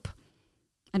poop.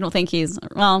 I don't think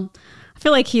I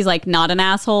feel like he's like not an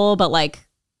asshole, but like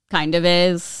kind of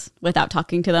is without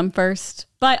talking to them first.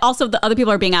 But also the other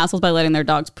people are being assholes by letting their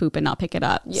dogs poop and not pick it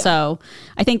up. Yeah. So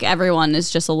I think everyone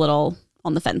is just a little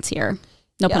on the fence here.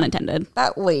 No pun intended.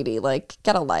 That lady, like,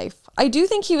 get a life. I do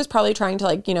think he was probably trying to,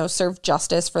 like, you know, serve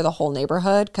justice for the whole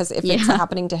neighborhood, because if it's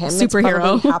happening to him,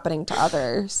 superhero. It's probably happening to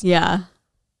others. Yeah.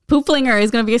 Poop flinger is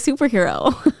going to be a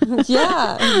superhero.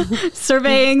 Yeah.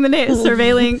 Surveillancing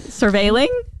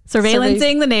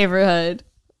the neighborhood.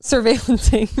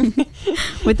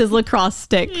 Surveillancing. With his lacrosse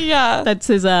stick. Yeah. That's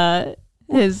his oh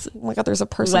my God, there's a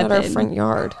person weapon. At our front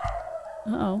yard.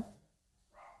 Uh-oh.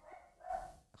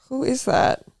 Who is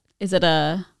that? Is it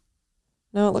a...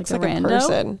 No, it looks like a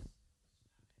person.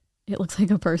 It looks like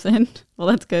a person. Well,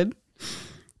 that's good.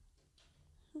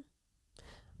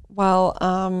 Well,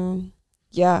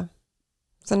 yeah.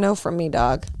 It's a no from me,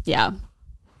 dog. Yeah.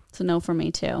 It's a no from me,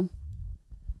 too.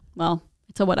 Well,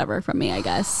 it's a whatever from me, I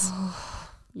guess.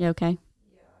 You okay?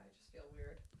 Yeah, I just feel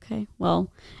weird. Okay.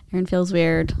 Well, Erin feels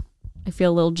weird. I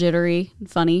feel a little jittery and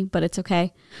funny, but it's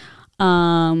okay.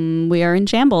 We are in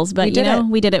shambles, but we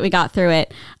did it. We got through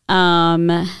it.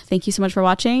 Thank you so much for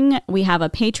watching. We have a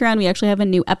Patreon. We actually have a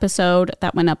new episode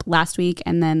that went up last week,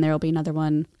 and then there will be another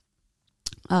one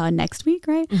next week,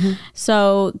 right? Mm-hmm.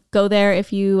 So go there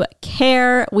if you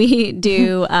care. We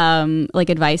do like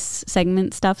advice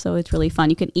segment stuff, so it's really fun.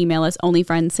 You can email us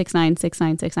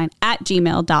onlyfriends696969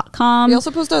 @gmail.com. We also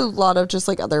post a lot of just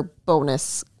like other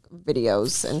bonus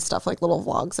videos and stuff, like little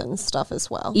vlogs and stuff as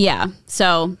well. Yeah.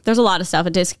 So there's a lot of stuff,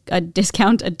 a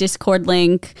discount, a Discord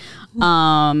link.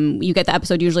 You get the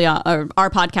episode usually on our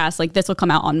podcast. Like this will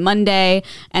come out on Monday.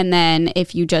 And then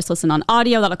if you just listen on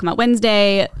audio, that'll come out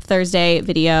Wednesday, Thursday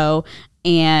video.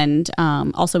 And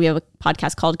also we have a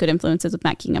podcast called Good Influences with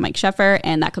Matt King and Mike Sheffer.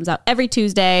 And that comes out every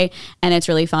Tuesday. And it's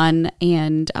really fun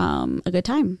and a good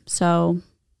time. So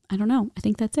I don't know. I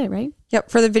think that's it, right?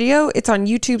 Yep. For the video, it's on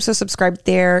YouTube. So subscribe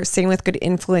there. Same with Good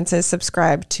Influences.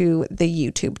 Subscribe to the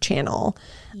YouTube channel.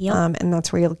 Yep. And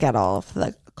that's where you'll get all of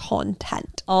the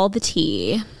content. All the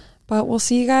tea. But we'll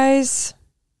see you guys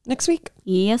next week.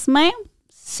 Yes, ma'am.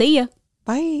 See ya.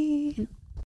 Bye.